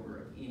turnover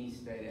of any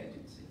state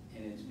agency,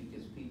 and it's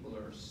because people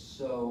are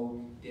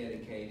so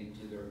dedicated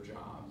to their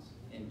jobs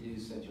and do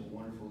such a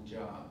wonderful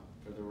job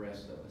for the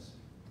rest of us.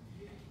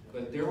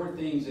 But there were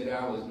things that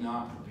I was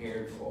not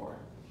prepared for.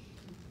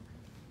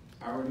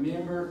 I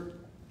remember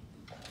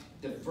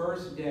the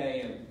first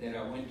day that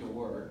I went to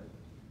work,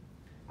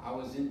 I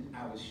was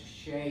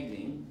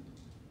shaving,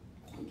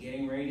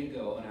 getting ready to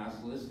go, and I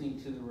was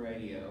listening to the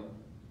radio,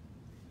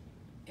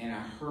 and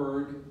I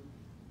heard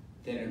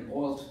that an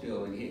oil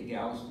spill had hit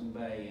Galveston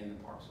Bay, and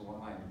the Parks and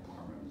Wildlife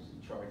Department was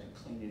in charge of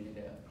cleaning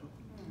it up.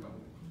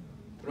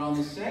 But on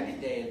the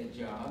second day of the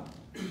job,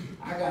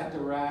 I got to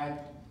ride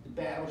the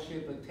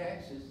battleship of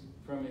Texas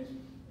from its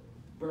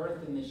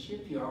berth in the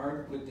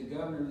shipyard with the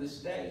governor of the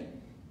state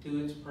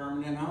to its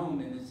permanent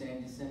home in the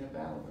San Jacinto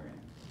Battleground.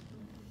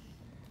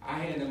 I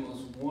had the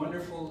most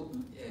wonderful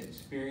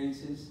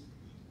experiences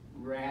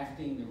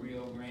rafting the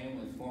Rio Grande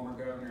with former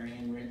Governor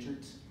Ann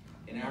Richards.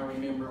 And I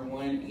remember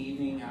one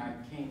evening I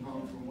came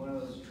home from one of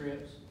those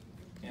trips,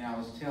 and I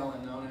was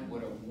telling Nona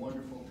what a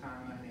wonderful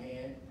time I'd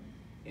had,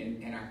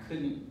 and I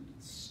couldn't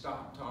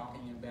stop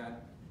talking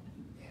about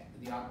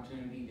the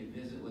opportunity to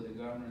visit with the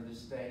governor of the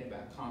state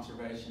about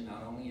conservation,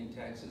 not only in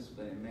Texas,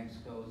 but in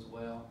Mexico as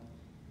well.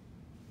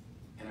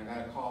 And I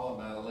got a call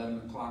about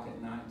 11 o'clock at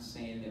night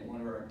saying that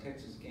one of our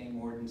Texas game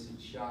wardens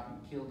had shot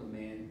and killed a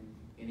man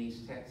in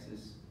East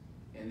Texas,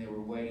 and they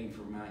were waiting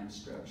for my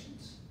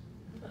instructions.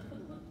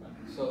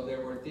 So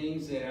there were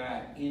things that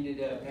I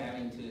ended up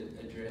having to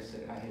address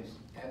that I had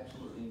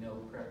absolutely no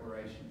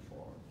preparation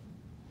for,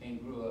 and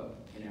grew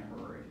up in a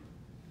hurry.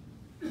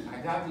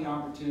 I got the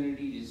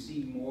opportunity to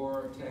see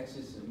more of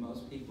Texas than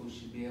most people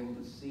should be able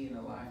to see in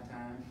a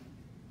lifetime.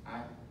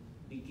 I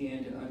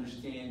began to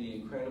understand the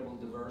incredible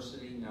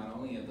diversity, not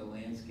only of the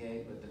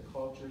landscape, but the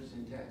cultures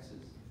in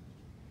Texas.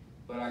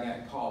 But I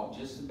got called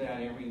just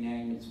about every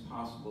name it's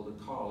possible to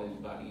call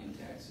anybody in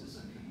Texas.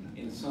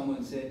 And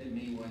someone said to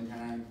me one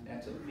time,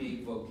 that's a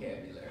big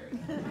vocabulary.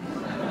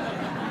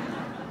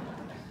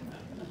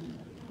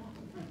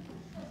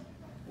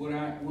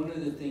 One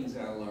of the things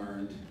I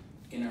learned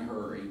in a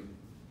hurry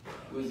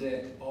was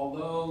that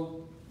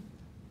although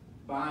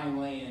buying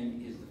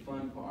land is the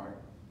fun part,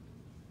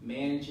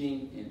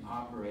 managing and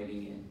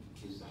operating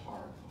it is the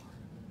hard part.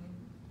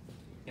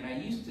 And I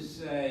used to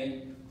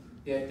say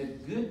that the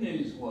good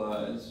news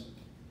was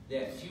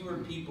that fewer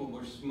people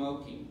were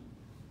smoking,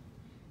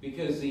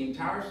 because the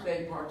entire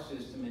state park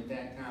system at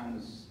that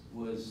time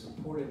was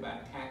supported by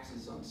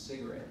taxes on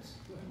cigarettes.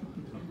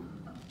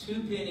 2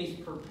 pennies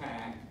per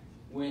pack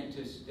went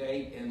to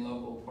state and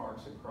local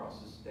parks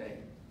across the state.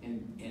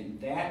 And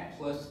that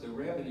plus the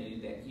revenue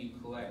that you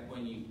collect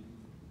when you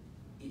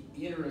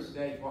enter a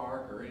state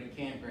park or in a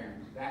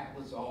campground, that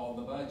was all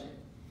the budget.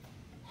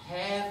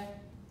 Half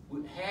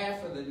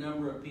of the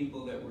number of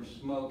people that were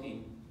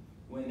smoking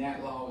when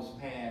that law was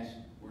passed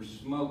were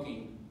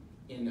smoking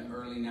in the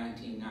early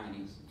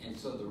 1990s. And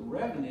so the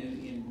revenue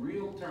in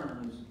real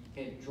terms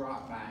had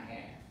dropped by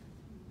half.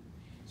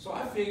 So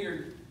I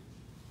figured,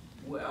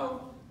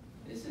 well,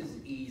 this is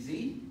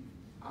easy.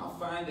 I'll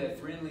find a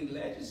friendly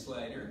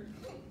legislator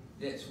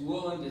that's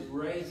willing to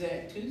raise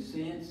that 2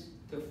 cents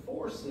to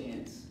 4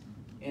 cents,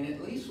 and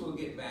at least we'll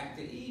get back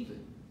to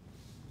even.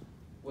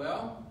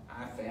 Well,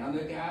 I found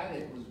a guy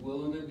that was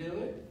willing to do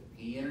it.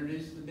 He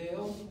introduced the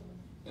bill,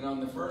 and on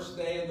the first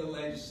day of the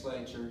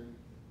legislature,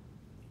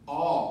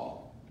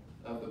 all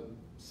of the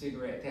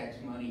cigarette tax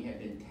money had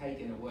been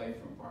taken away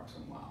from Parks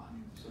and Wildlife.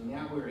 So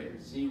now we're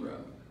at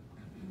 0.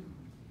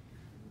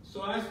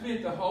 So I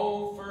spent the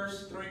whole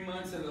first 3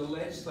 months of the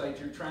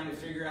legislature trying to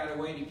figure out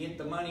a way to get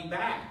the money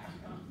back.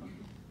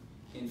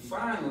 And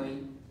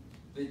finally,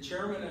 the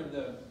chairman of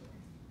the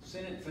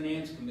Senate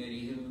Finance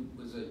Committee, who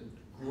was a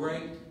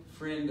great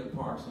friend of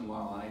Parks and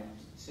Wildlife,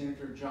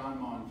 Senator John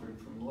Monford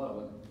from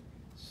Lubbock,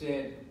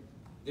 said,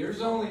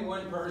 there's only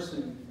one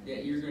person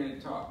that you're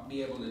going to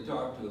be able to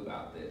talk to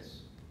about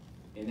this,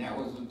 and that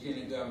was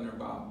Lieutenant Governor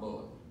Bob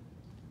Bullock.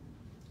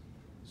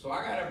 So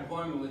I got an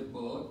appointment with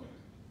Bullock,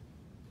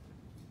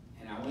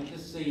 and I went to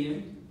see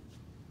him,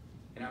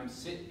 and I'm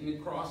sitting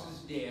across his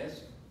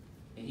desk,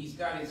 and he's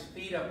got his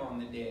feet up on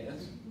the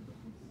desk.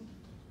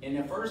 And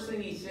the first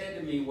thing he said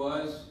to me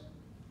was,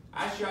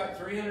 I shot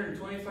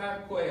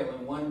 325 quail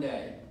in one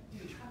day.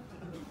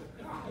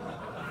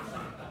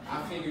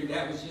 I figured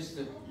that was just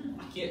to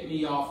get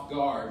me off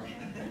guard.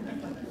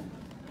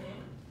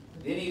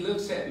 Then he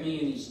looks at me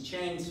and he's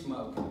chain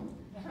smoking.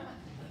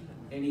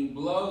 And he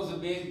blows a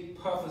big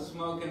puff of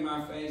smoke in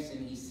my face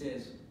and he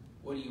says,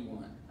 what do you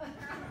want?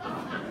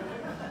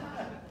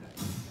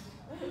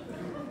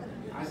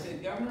 I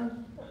said, Governor,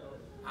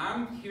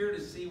 I'm here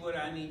to see what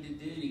I need to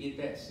do to get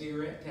that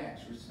cigarette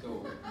tax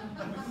restored.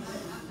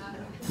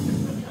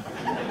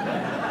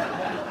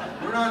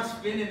 We're not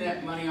spending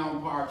that money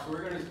on parks.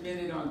 We're going to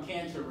spend it on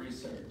cancer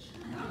research.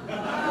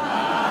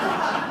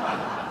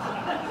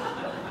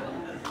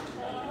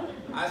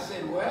 I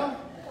said, well,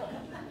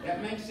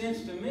 that makes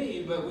sense to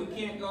me, but we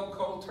can't go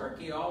cold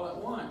turkey all at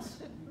once.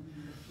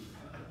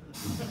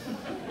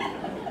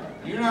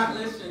 You're not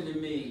listening to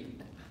me.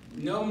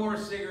 No more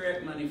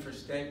cigarette money for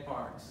state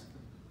parks.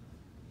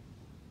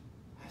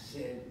 I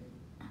said,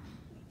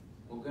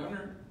 well,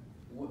 Governor,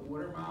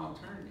 what are my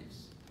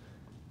alternatives?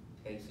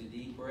 Takes a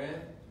deep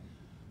breath.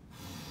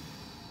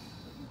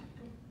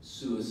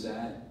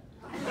 Suicide.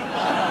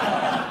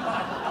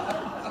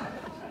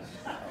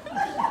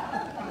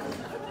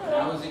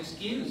 I was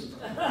excused.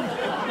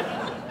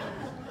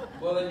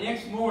 Well, the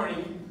next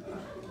morning,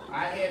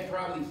 I had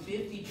probably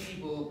 50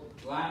 people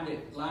lined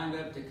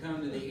up to come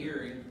to the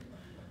hearing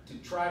to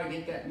try to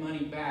get that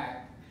money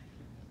back.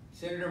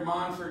 Senator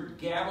Monfort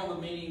gavelled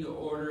the meeting to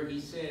order. He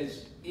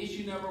says,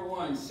 issue number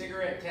 1,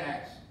 cigarette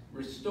tax,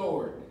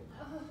 restored.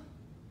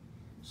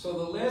 So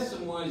the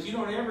lesson was, you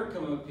don't ever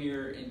come up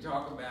here and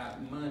talk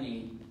about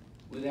money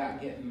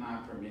without getting my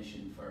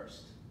permission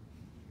first.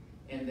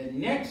 And the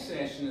next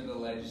session of the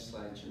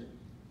legislature,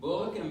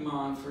 Bullock and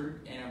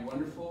Monfort and a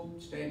wonderful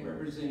state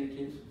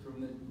representative from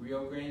the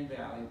Rio Grande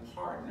Valley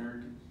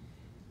partnered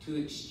to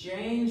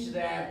exchange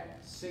that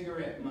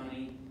cigarette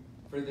money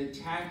for the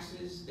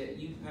taxes that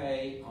you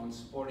pay on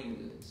sporting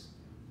goods,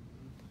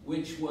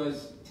 which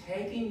was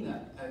taking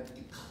a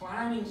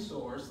declining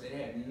source that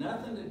had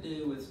nothing to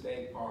do with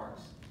state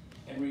parks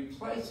and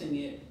replacing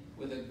it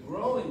with a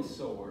growing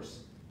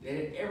source that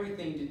had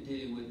everything to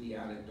do with the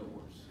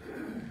outdoors.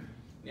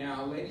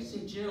 Now, ladies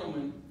and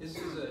gentlemen, this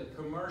is a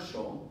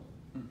commercial.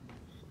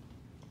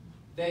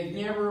 They've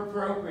never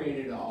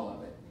appropriated all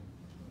of it.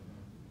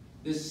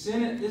 The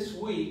Senate this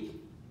week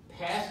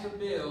passed a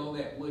bill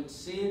that would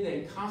send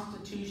a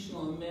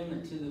constitutional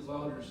amendment to the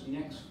voters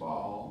next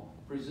fall,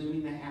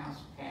 presuming the House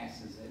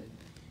passes it,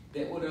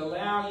 that would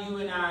allow you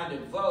and I to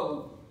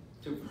vote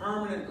to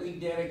permanently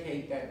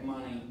dedicate that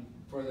money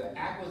for the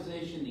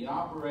acquisition, the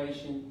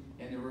operation,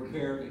 and the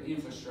repair of the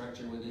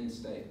infrastructure within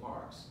state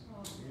parks.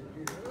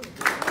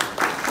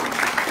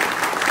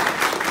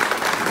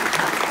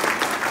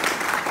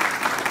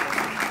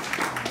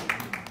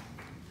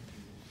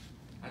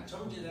 I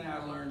told you that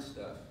I learned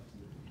stuff.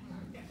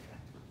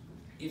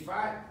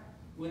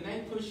 When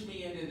they push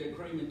me into the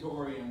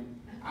crematorium,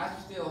 I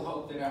still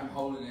hope that I'm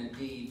holding a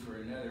deed for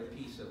another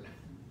piece of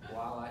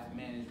wildlife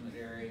management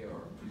area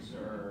or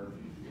preserve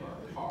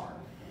or park.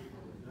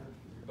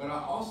 But I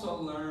also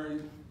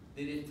learned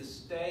that if the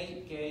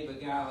state gave a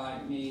guy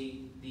like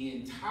me the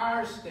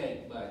entire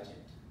state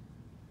budget,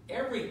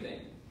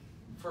 everything,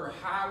 for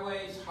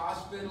highways,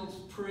 hospitals,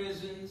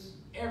 prisons,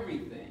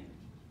 everything,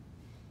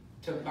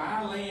 to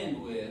buy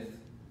land with,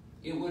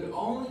 it would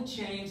only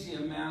change the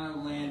amount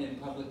of land in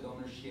public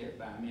ownership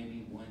by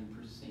maybe 1%.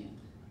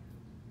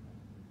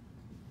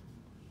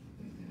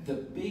 The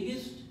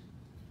biggest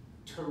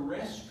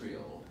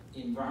terrestrial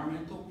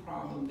environmental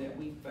problem that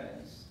we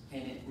face,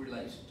 and it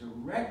relates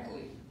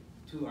directly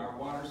to our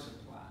water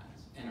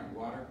supplies and our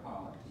water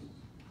quality,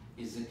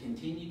 is the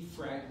continued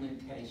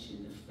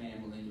fragmentation of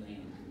family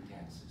land in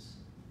Texas.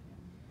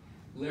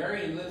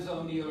 Larry and Liz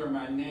O'Neill are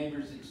my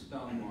neighbors at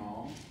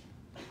Stonewall.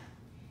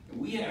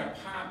 We had a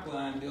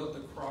pipeline built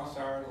across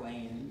our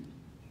land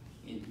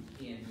in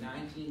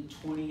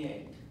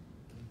 1928.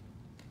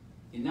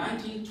 In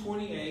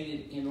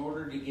 1928, in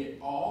order to get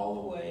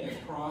all the way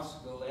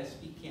across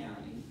Gillespie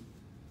County,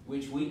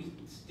 which we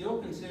still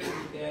consider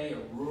today a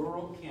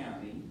rural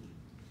county,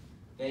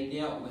 they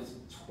dealt with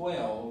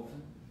 12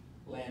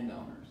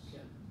 landowners.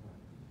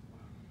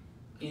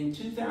 In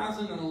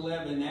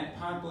 2011, that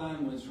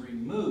pipeline was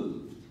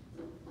removed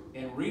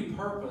and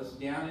repurposed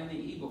down in the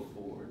Eagle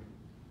Ford,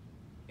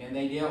 and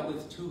they dealt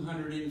with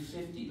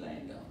 250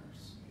 landowners.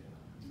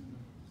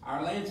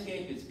 Our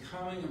landscape is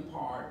coming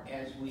apart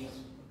as we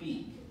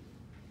speak.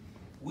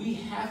 We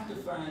have to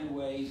find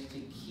ways to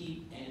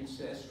keep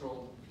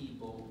ancestral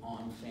people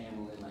on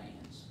family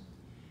lands.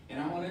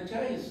 And I want to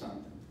tell you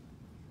something.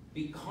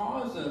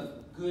 Because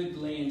of good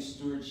land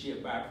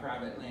stewardship by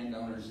private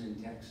landowners in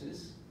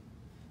Texas,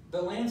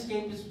 the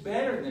landscape is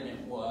better than it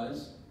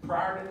was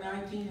prior to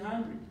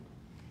 1900.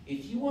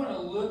 If you want to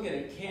look at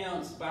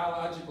accounts,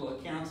 biological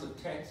accounts of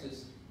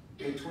Texas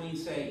between,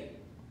 say,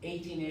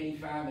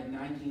 1885 and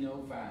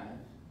 1905,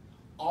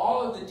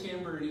 all of the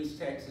timber in East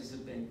Texas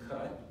have been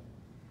cut.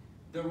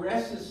 The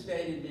rest of the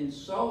state had been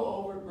so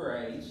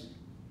overgrazed.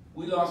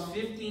 We lost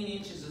 15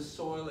 inches of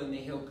soil in the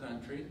hill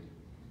country,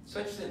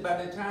 such that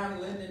by the time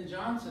Lyndon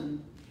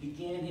Johnson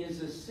began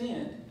his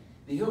ascent,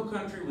 the hill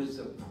country was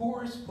the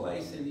poorest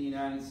place in the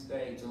United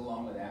States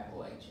along with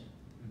Appalachia.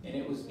 And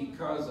it was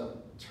because of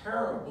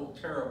terrible,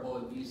 terrible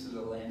abuse of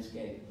the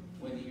landscape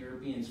when the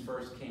Europeans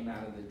first came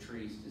out of the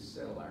trees to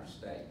settle our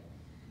state.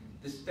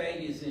 The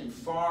state is in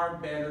far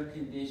better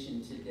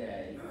condition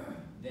today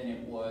than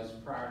it was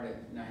prior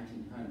to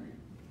 1900.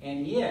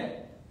 And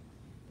yet,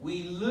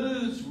 we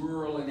lose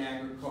rural and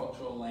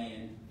agricultural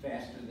land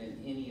faster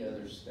than any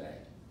other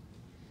state.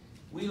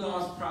 We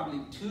lost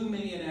probably 2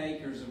 million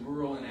acres of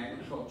rural and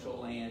agricultural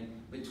land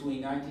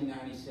between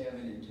 1997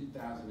 and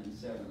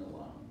 2007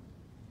 alone.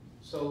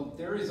 So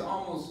there is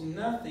almost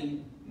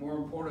nothing more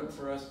important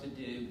for us to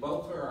do,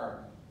 both for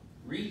our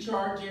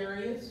recharge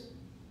areas,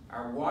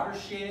 our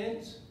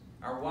watersheds,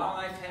 our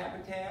wildlife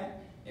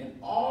habitat, and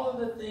all of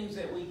the things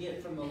that we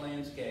get from the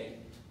landscape,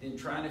 than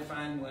trying to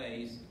find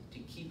ways to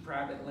keep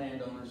private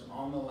landowners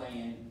on the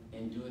land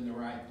and doing the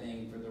right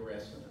thing for the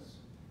rest of us.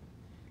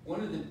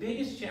 One of the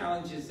biggest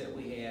challenges that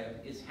we have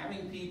is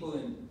having people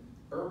in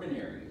urban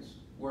areas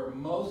where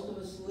most of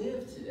us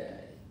live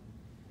today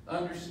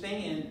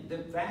understand the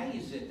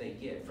values that they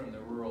get from the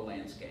rural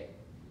landscape.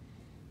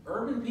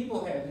 Urban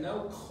people have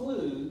no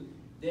clue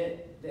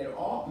that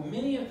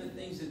many of the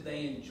things that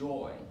they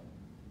enjoy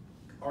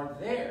are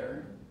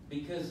there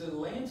because the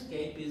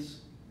landscape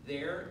is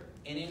there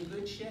and in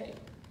good shape.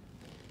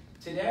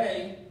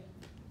 Today,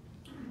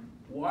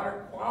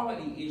 water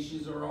quality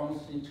issues are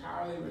almost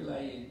entirely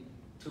related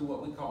to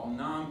what we call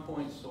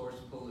non-point source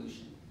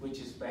pollution, which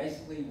is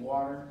basically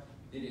water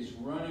that is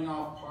running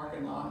off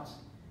parking lots,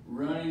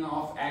 running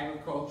off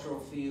agricultural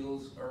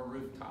fields or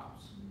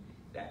rooftops.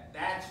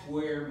 That's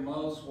where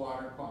most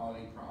water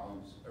quality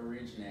problems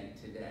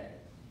originate today.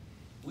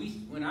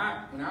 When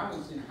I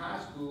was in high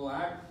school,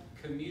 I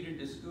commuted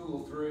to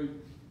school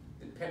through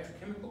the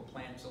petrochemical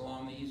plants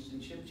along the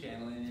Houston Ship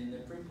Channel and in the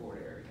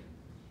Freeport area.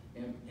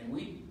 And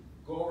we'd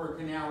go over a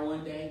canal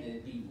one day and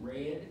it'd be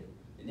red,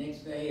 the next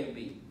day it'd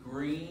be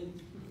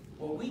green.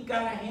 Well, we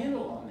got a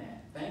handle on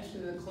that, thanks to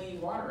the Clean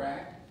Water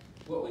Act,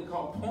 what we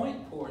call point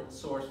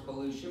source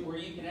pollution, where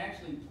you can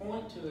actually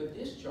point to a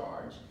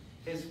discharge,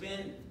 has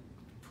been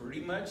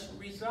pretty much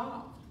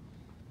resolved.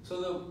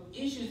 So the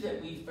issues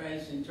that we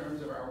face in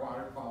terms of our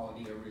water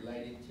quality are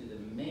related to the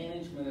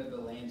management of the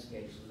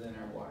landscapes within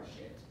our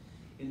watersheds.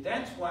 And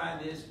that's why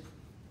this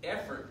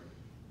effort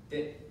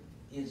that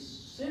is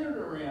centered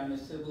around the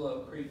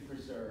Cibolo Creek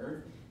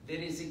Preserve, that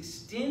is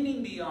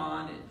extending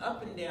beyond and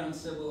up and down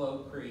Cibolo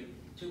Creek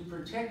to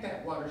protect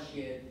that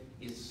watershed,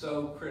 is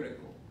so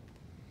critical.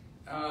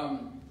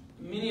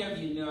 Many of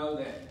you know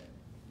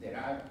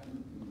that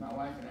my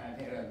wife and I have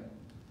had a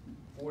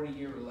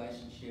 40-year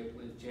relationship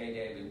with J.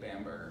 David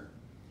Bamberger.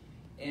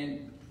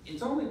 And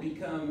it's only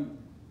become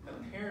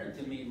apparent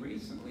to me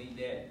recently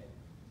that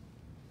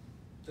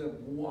the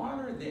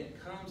water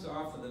that comes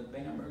off of the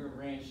Bamberger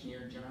Ranch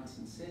near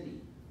Johnson City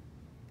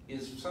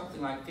is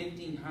something like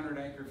 1,500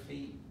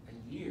 acre-feet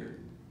a year.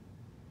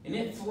 And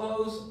it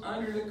flows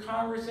under the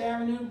Congress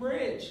Avenue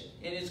Bridge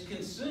and is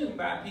consumed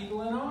by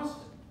people in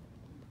Austin.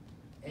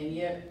 And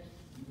yet,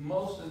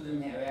 most of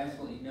them have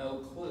absolutely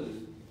no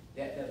clue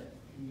that the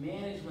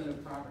management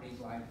of properties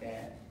like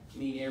that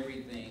mean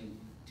everything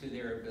to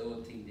their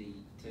ability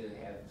to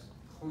have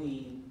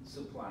clean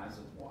supplies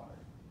of water.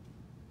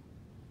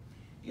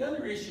 The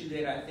other issue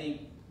that I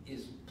think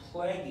is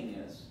plaguing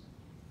us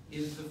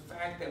is the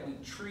fact that we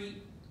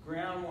treat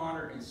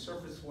groundwater and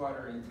surface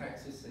water in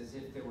Texas as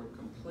if they were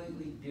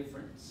completely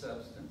different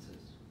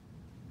substances.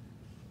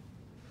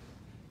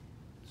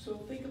 So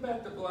think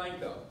about the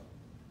Blanco.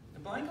 The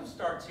Blanco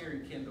starts here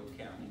in Kendall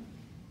County.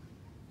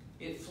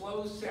 It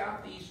flows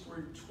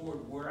southeastward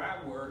toward where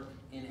I work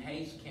in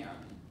Hays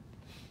County.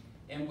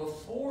 And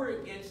before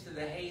it gets to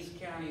the Hays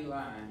County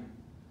line,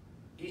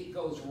 it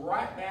goes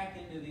right back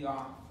into the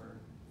aquifer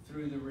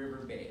through the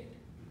riverbed.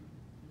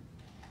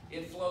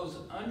 It flows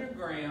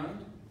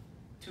underground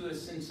to a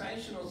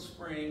sensational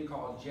spring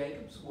called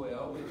Jacob's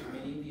Well, which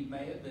many of you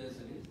may have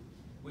visited,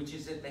 which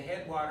is at the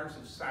headwaters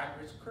of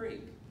Cypress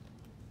Creek.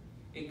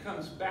 It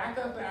comes back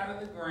up out of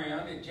the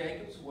ground at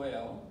Jacob's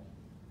Well.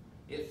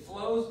 It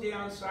flows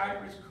down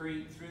Cypress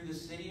Creek through the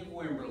city of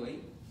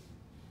Wimberley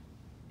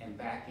and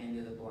back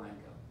into the Blanco.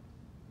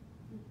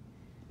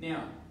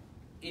 Now,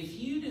 if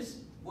you just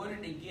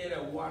wanted to get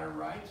a water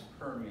rights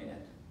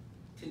permit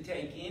to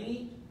take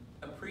any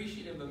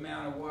appreciative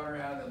amount of water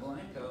out of the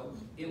Blanco,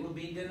 it would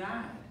be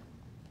denied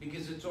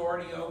because it's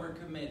already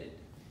overcommitted.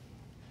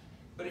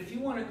 But if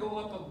you want to go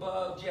up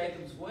above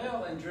Jacob's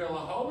Well and drill a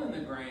hole in the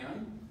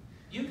ground,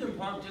 you can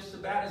pump just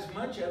about as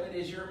much of it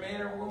as you're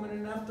man or woman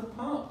enough to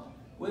pump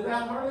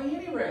without hardly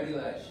any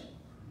regulation.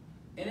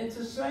 And it's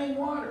the same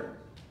water.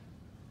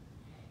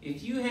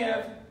 If you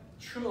have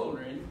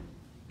children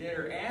that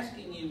are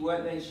asking you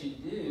what they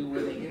should do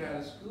when they get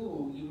out of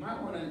school, you might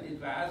want to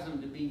advise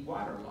them to be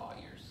water lawyers.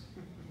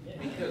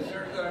 Because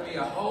there's going to be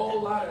a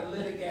whole lot of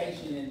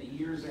litigation in the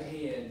years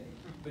ahead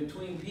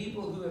between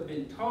people who have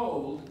been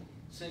told,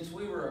 since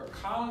we were a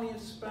colony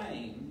of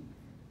Spain,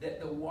 that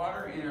the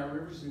water in our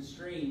rivers and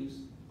streams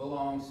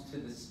belongs to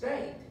the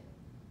state,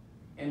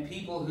 and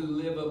people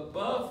who live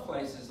above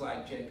places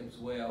like Jacob's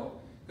Well,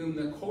 whom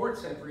the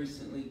courts have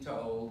recently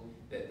told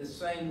that the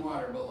same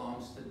water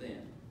belongs to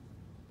them.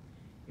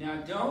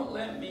 Now, don't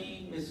let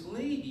me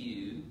mislead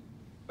you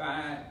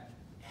by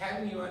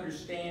having you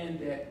understand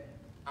that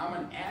I'm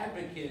an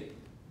advocate,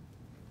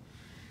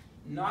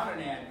 not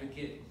an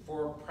advocate,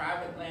 for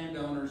private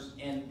landowners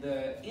and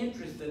the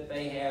interest that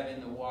they have in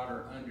the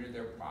water under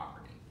their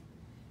property.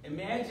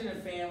 Imagine a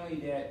family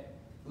that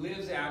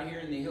lives out here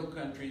in the hill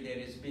country that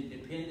has been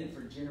dependent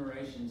for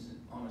generations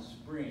on a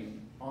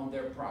spring on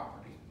their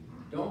property.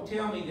 Don't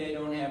tell me they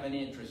don't have an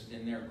interest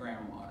in their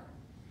groundwater.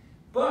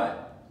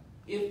 But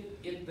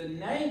if the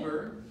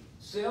neighbor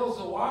sells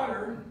the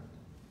water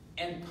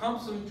and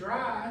pumps them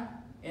dry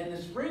and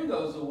the spring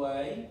goes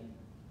away,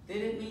 then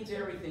it means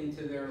everything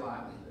to their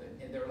livelihood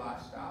and their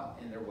lifestyle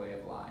and their way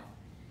of life.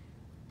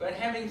 But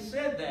having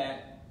said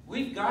that,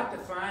 we've got to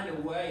find a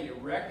way to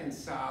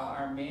reconcile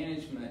our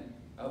management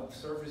of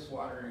surface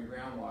water and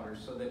groundwater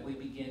so that we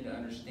begin to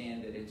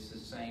understand that it's the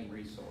same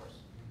resource.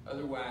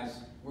 Otherwise,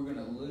 we're going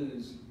to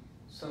lose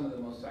some of the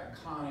most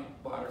iconic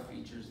water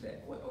features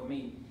that, I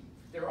mean,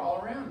 they're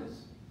all around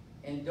us.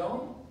 And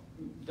don't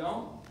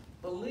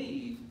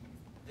believe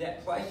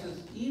that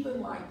places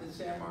even like the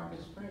San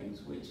Marcos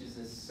Springs, which is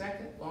the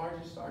second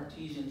largest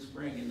artesian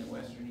spring in the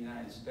western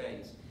United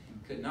States,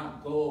 could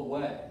not go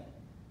away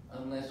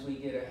unless we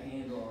get a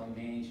handle on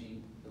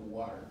managing the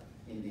water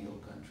in the hill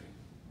country.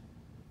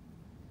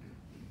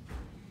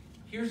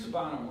 Here's the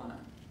bottom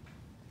line.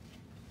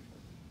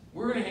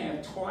 We're going to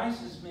have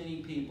twice as many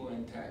people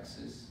in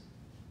Texas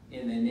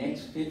in the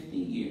next 50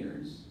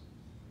 years,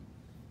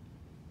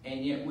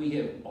 and yet we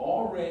have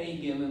already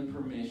given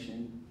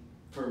permission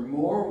for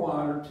more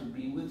water to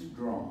be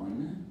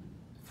withdrawn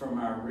from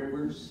our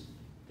rivers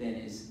than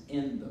is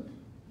in them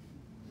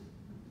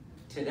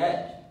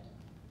today.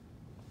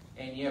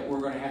 And yet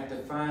we're going to have to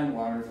find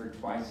water for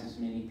twice as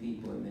many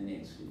people in the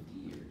next 50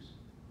 years.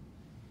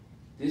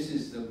 This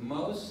is the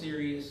most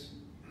serious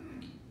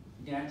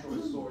natural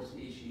resource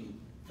issue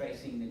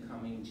facing the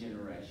coming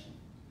generation.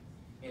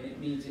 And it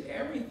means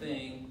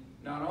everything,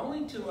 not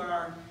only to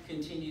our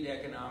continued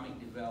economic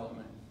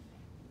development,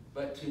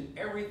 but to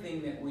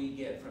everything that we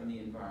get from the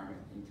environment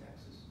in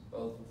Texas,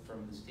 both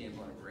from the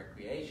standpoint of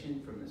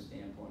recreation, from the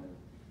standpoint of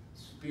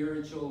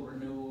spiritual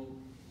renewal,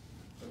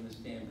 from the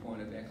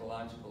standpoint of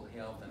ecological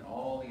health, and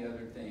all the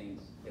other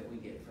things that we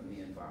get from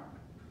the environment.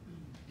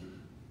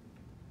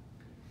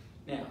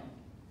 Now,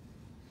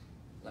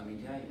 let me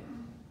tell you,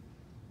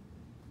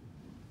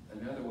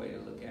 another way to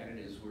look at it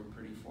is we're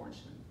pretty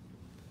fortunate.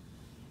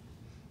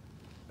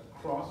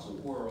 Across the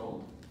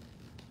world,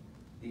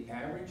 the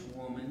average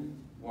woman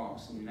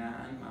walks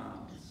 9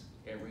 miles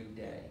every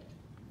day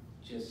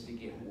just to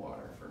get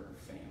water for her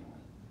family.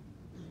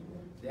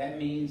 That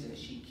means that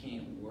she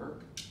can't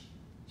work,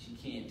 she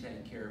can't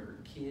take care of her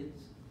kids,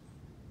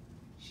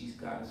 she's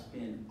got to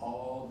spend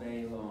all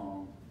day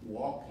long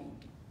walking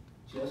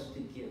just to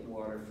get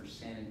water for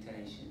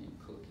sanitation and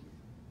cooking.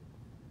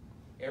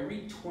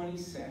 Every 20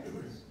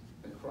 seconds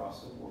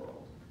across the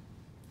world,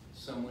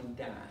 someone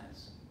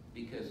dies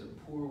because of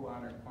poor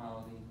water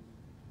quality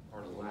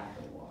or lack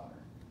of water.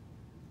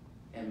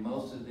 And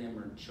most of them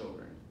are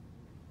children.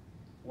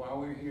 While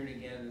we're here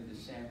together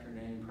this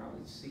afternoon,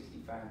 probably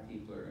 65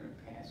 people are going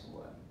to pass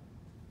away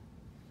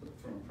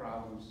from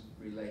problems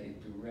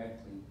related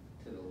directly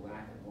to the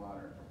lack of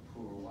water or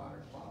poor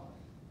water quality.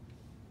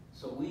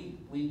 So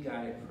we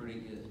got it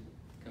pretty good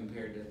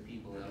compared to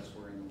people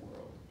elsewhere in the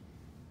world.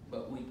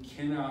 But we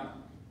cannot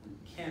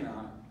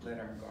let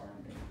our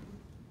guard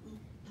down.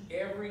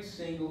 Every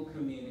single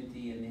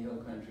community in the hill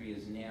country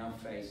is now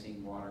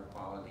facing water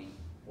quality,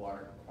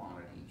 water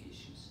quantity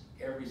issues.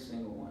 Every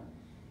single one.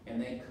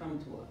 And they come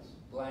to us.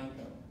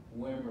 Blanco,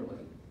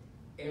 Wimberley,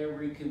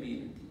 every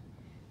community.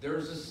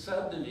 There's a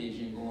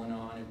subdivision going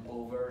on in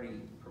Bulverde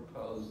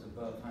proposed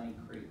above Honey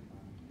Creek,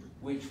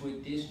 which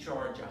would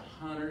discharge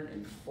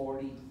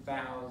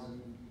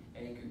 140,000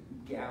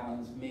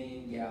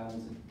 million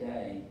gallons a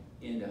day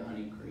into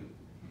Honey Creek,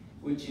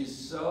 which is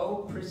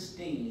so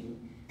pristine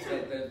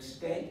that the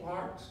state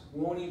parks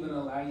won't even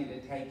allow you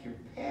to take your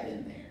pet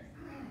in there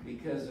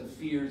because of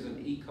fears of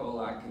E.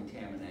 coli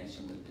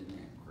contamination within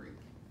that creek.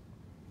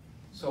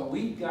 So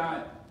we've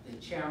got the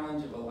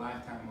challenge of a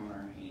lifetime on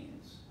our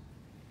hands.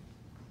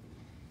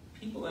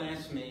 People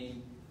ask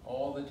me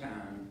all the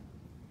time,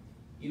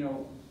 you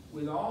know,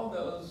 with all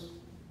those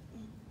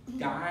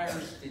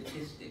dire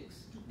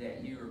statistics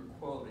that you're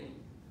quoting,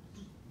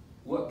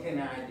 what can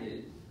I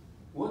do?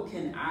 What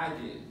can I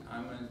do?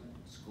 I'm a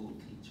school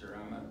teacher,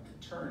 I'm an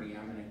attorney,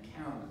 I'm an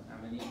accountant,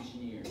 I'm an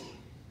engineer,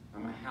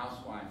 I'm a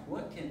housewife.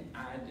 What can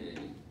I do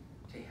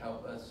to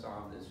help us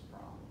solve this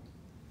problem?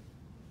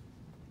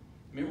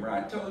 Remember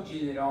I told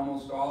you that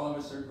almost all of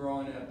us are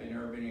growing up in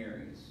urban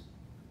areas,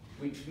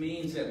 which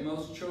means that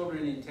most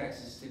children in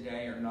Texas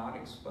today are not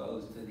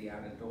exposed to the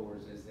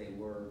outdoors as they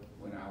were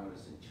when I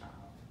was a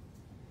child.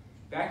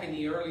 Back in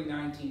the early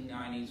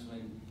 1990s,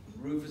 when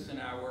Rufus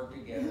and I worked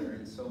together,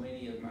 and so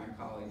many of my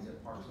colleagues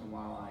at Parks and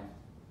Wildlife,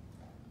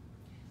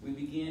 we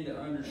began to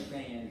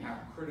understand how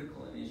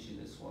critical an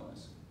issue this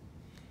was.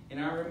 And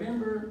I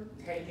remember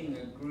taking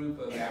a group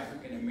of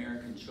African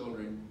American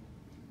children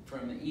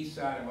from the east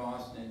side of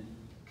Austin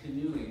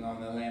canoeing on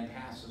the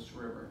Lampasas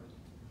River.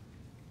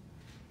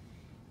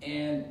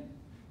 And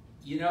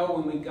you know,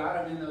 when we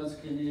got them in those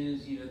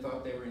canoes, you'd have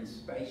thought they were in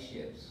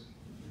spaceships,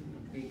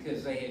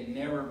 because they had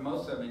never,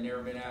 most of them had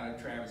never been out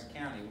of Travis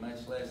County,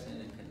 much less in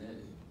a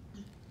canoe.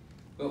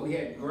 But we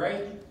had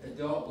great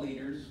adult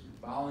leaders,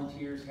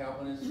 volunteers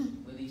helping us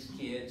with these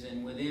kids,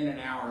 and within an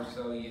hour or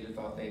so, you'd have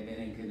thought they'd been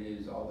in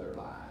canoes all their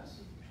lives.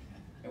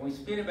 And we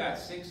spent about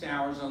 6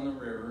 hours on the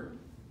river,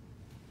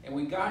 and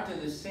we got to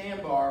the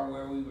sandbar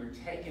where we were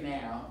taken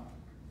out,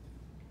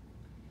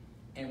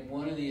 and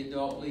one of the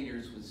adult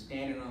leaders was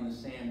standing on the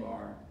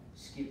sandbar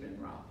skipping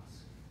rocks.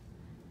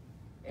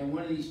 And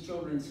one of these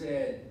children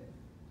said,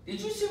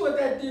 "Did you see what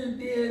that dude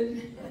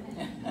did?"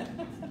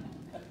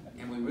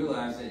 And we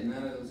realized that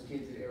none of those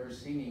kids had ever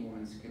seen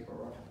anyone skip a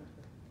rock.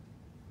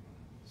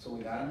 So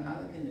we got them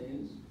out of the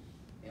canoes,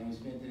 and we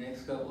spent the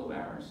next couple of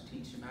hours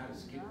teaching them how to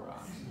skip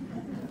rocks.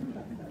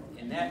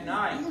 And that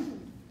night,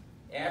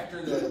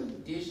 after the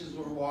dishes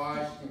were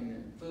washed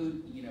and the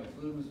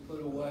food was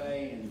put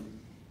away, and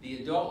the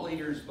adult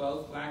leaders,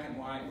 both black and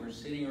white, were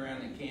sitting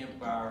around the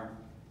campfire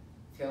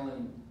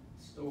telling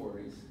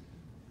stories.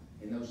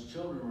 And those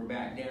children were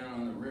back down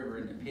on the river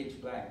in the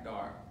pitch black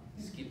dark,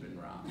 skipping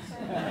rocks.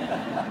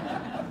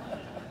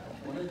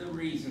 One of the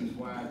reasons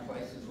why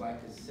places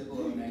like the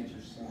Cibolo Nature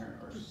Center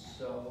are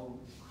so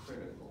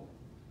critical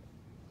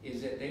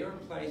is that they are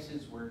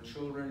places where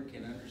children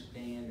can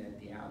understand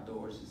that the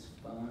outdoors is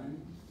fun,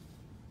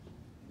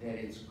 that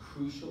it's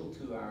crucial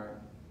to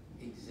our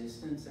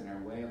existence and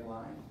our way of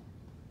life,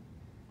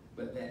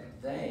 but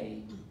that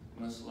they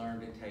must learn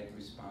to take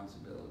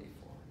responsibility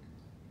for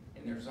it.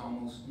 And there's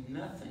almost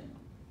nothing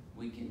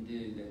we can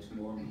do that's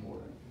more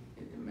important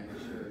than to make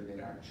sure that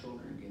our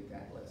children get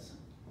that lesson.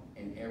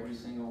 And every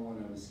single one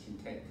of us can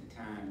take the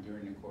time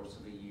during the course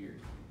of a year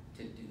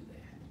to do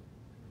that.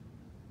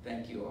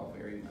 Thank you all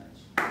very much.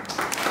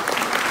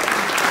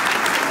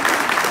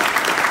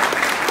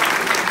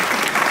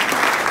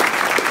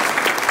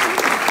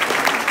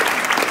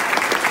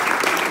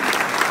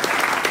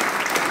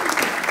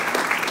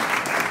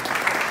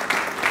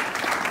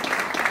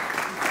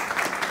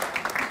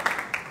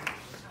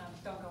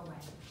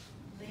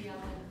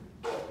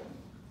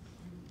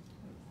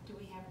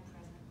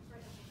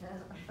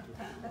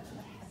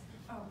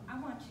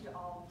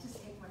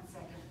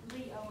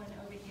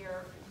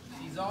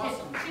 She's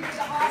awesome. She did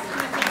awesome.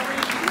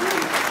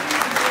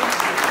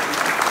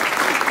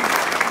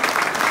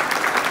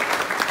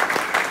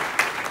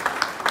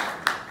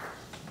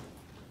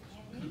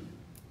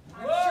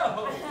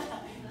 Whoa!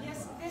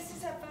 Yes, this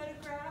is a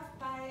photograph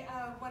by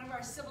one of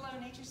our Cibolo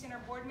Nature Center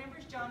board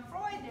members, John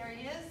Freud. There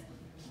he is.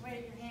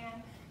 Wave your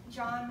hand.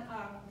 John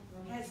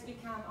has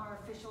become our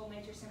official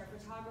Nature Center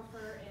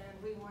photographer,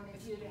 and we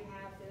wanted you to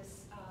have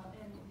this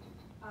and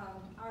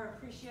our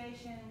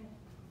appreciation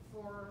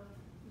for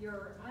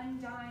your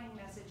undying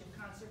message of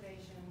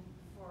conservation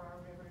for our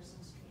rivers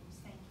and streams.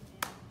 Thank you,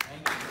 Anne.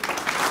 Thank you.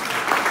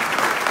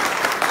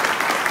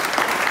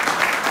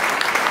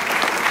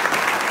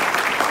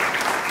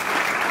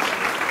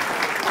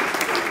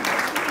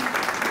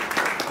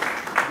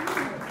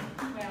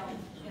 Well,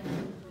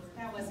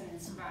 that wasn't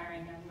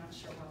inspiring. I'm not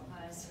sure what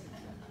was.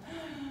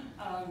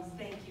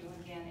 Thank you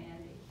again,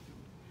 Andy.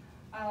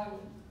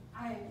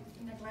 I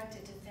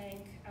neglected to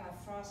thank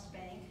Frost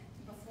Bank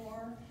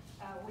before.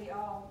 We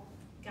all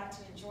got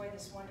to enjoy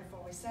this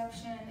wonderful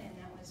reception, and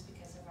that was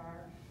because of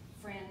our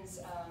friends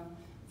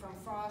from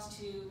Frost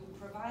who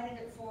provided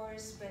it for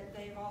us, but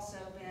they've also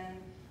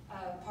been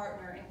a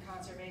partner in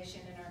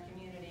conservation in our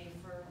community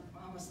for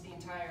almost the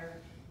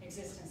entire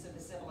existence of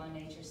the Cibolo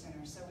Nature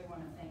Center. So we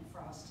want to thank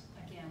Frost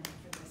again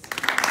for this.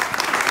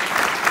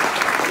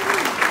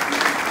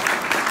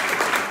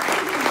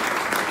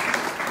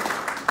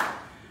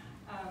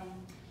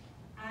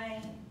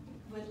 I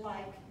would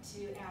like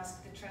to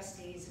ask the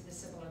trustees of the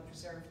Cibolo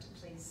Preserve to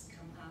please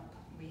come up.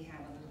 We have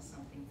a little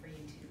something for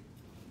you too.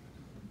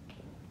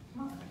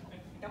 Come on,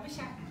 don't be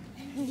shy.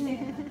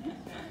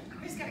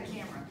 Who's got a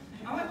camera?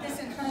 I want this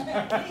in front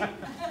of me.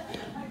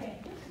 Okay.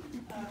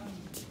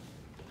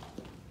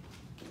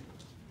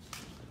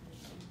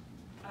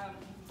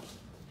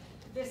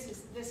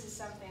 This is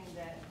something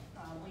that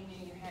we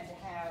knew you had to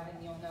have,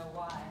 and you'll know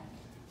why.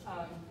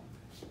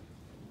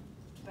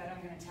 But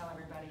I'm going to tell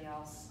everybody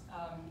else.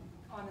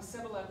 On the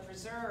Cibolo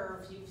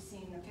Preserve, you've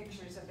seen the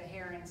pictures of the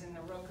herons in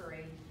the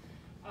rookery.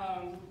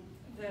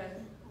 The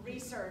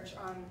research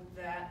on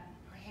that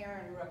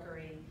heron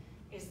rookery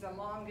is the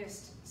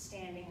longest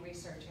standing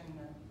research in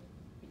the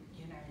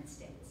United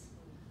States.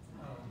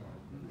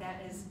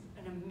 That is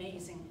an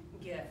amazing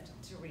gift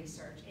to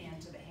research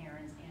and to the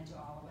herons and to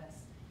all of us.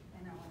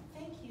 And I want to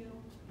thank you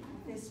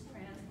for this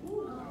print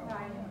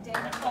by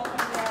David Colton.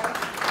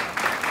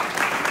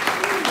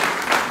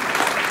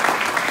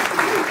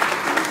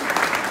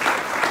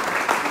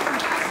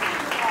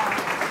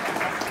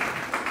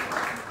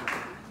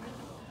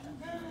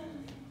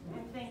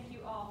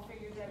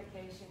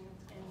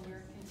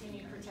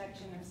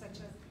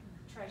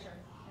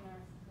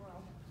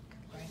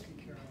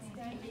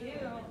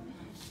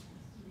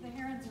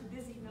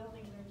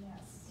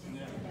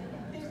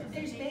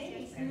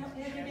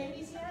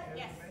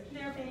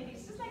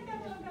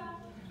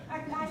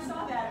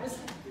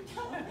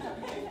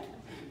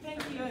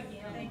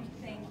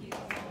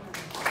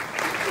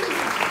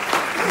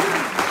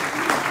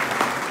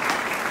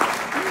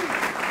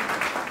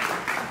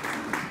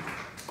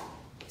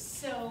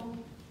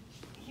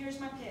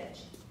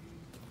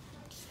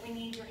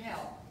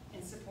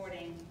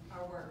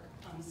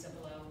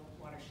 Cibolo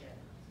watershed.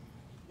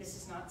 This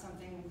is not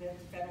something that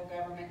the federal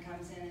government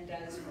comes in and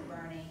does for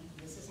Bernie.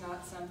 This is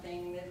not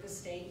something that the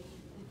state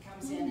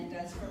comes in and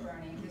does for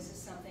Bernie. This is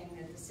something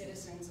that the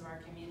citizens of our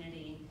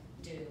community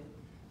do.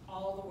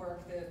 All the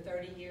work, the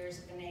 30 years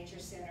at the Nature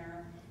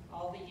Center,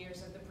 all the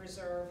years of the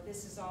preserve,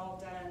 this is all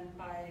done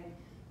by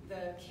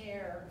the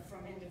care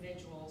from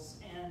individuals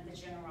and the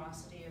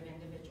generosity of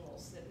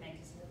individuals that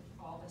makes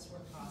all this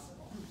work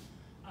possible.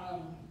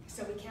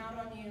 So we count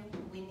on you,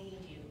 we need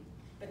you,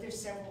 but there's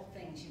several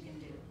things you can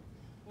do.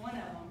 One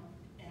of them,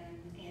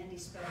 and Andy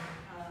spoke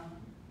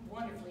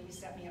wonderfully, he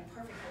set me up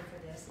perfectly for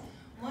this.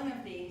 One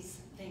of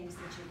these things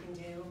that you can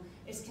do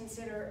is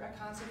consider a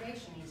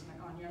conservation easement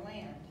on your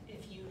land.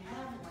 If you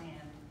have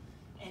land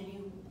and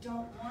you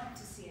don't want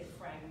to see it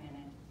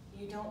fragmented,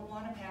 you don't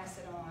want to pass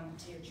it on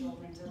to your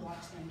children to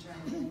watch them turn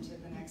it into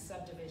the next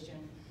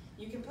subdivision,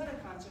 you can put a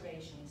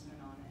conservation easement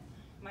on it.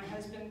 My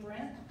husband,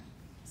 Brent,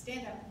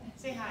 stand up,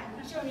 say hi,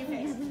 show me your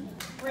face.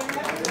 Brent,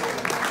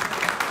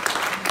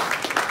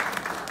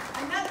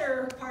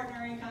 another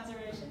partner in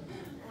conservation,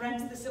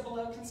 runs the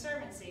Cibolo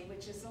Conservancy,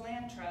 which is the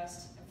land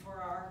trust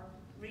for our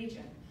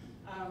region.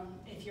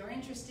 If you're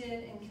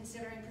interested in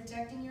considering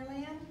protecting your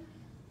land,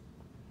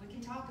 we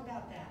can talk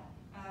about that.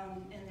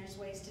 And there's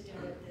ways to do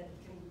it that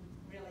can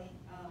really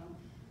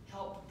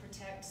help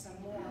protect some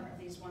more of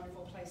these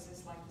wonderful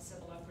places like the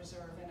Cibolo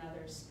Preserve and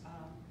others,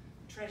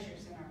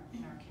 treasures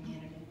in our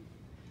community.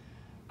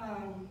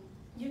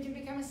 You can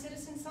become a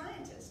citizen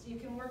scientist. You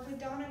can work with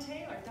Donna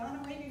Taylor. Donna,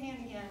 wave your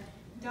hand again.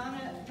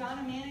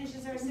 Donna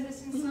manages our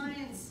citizen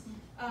science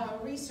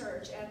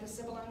research at the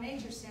Cibolo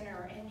Nature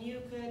Center, and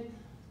you could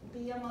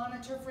be a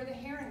monitor for the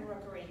heron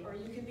rookery, or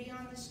you could be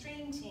on the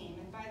stream team.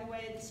 And by the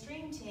way, the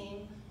stream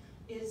team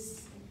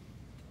is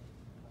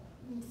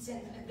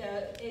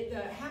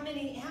how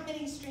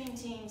many stream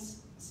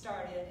teams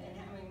started, and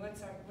how many?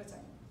 What's our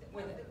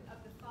with it?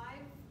 Of the 5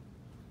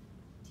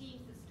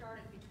 teams that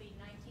started between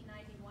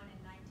 1991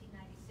 and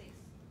 1996,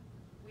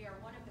 we are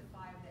one of the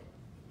 5 that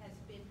has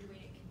been doing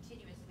it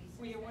continuously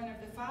since We are one of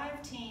the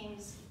 5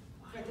 teams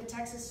for the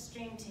Texas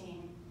Stream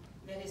Team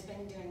that has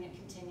been doing it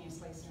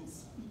continuously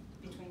since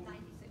between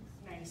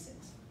 96.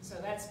 So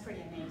that's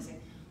pretty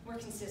amazing. We're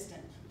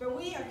consistent, but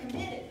we are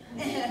committed.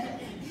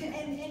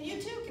 and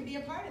you too can be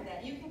a part of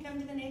that. You can come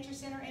to the Nature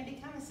Center and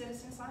become a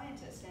citizen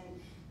scientist,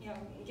 and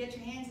get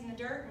your hands in the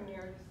dirt and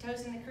your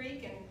toes in the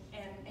creek,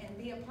 and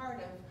be a part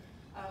of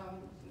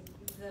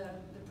the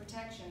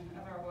protection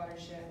of our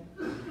watershed.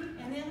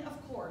 And then,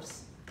 of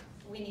course,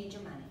 we need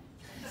your money.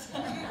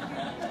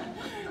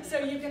 So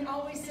you can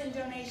always send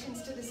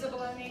donations to the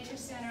Cibolo Nature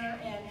Center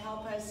and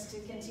help us to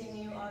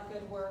continue our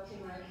good work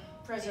in the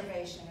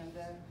preservation of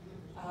the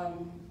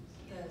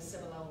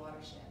Cibolo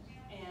watershed.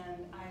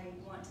 And I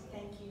want to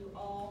thank you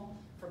all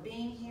for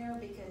being here,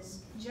 because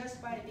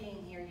just by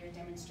being here, you're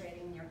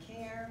demonstrating your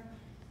care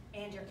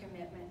and your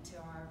commitment to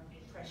our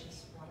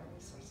precious water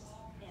resources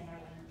and our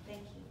land.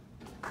 Thank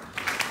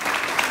you.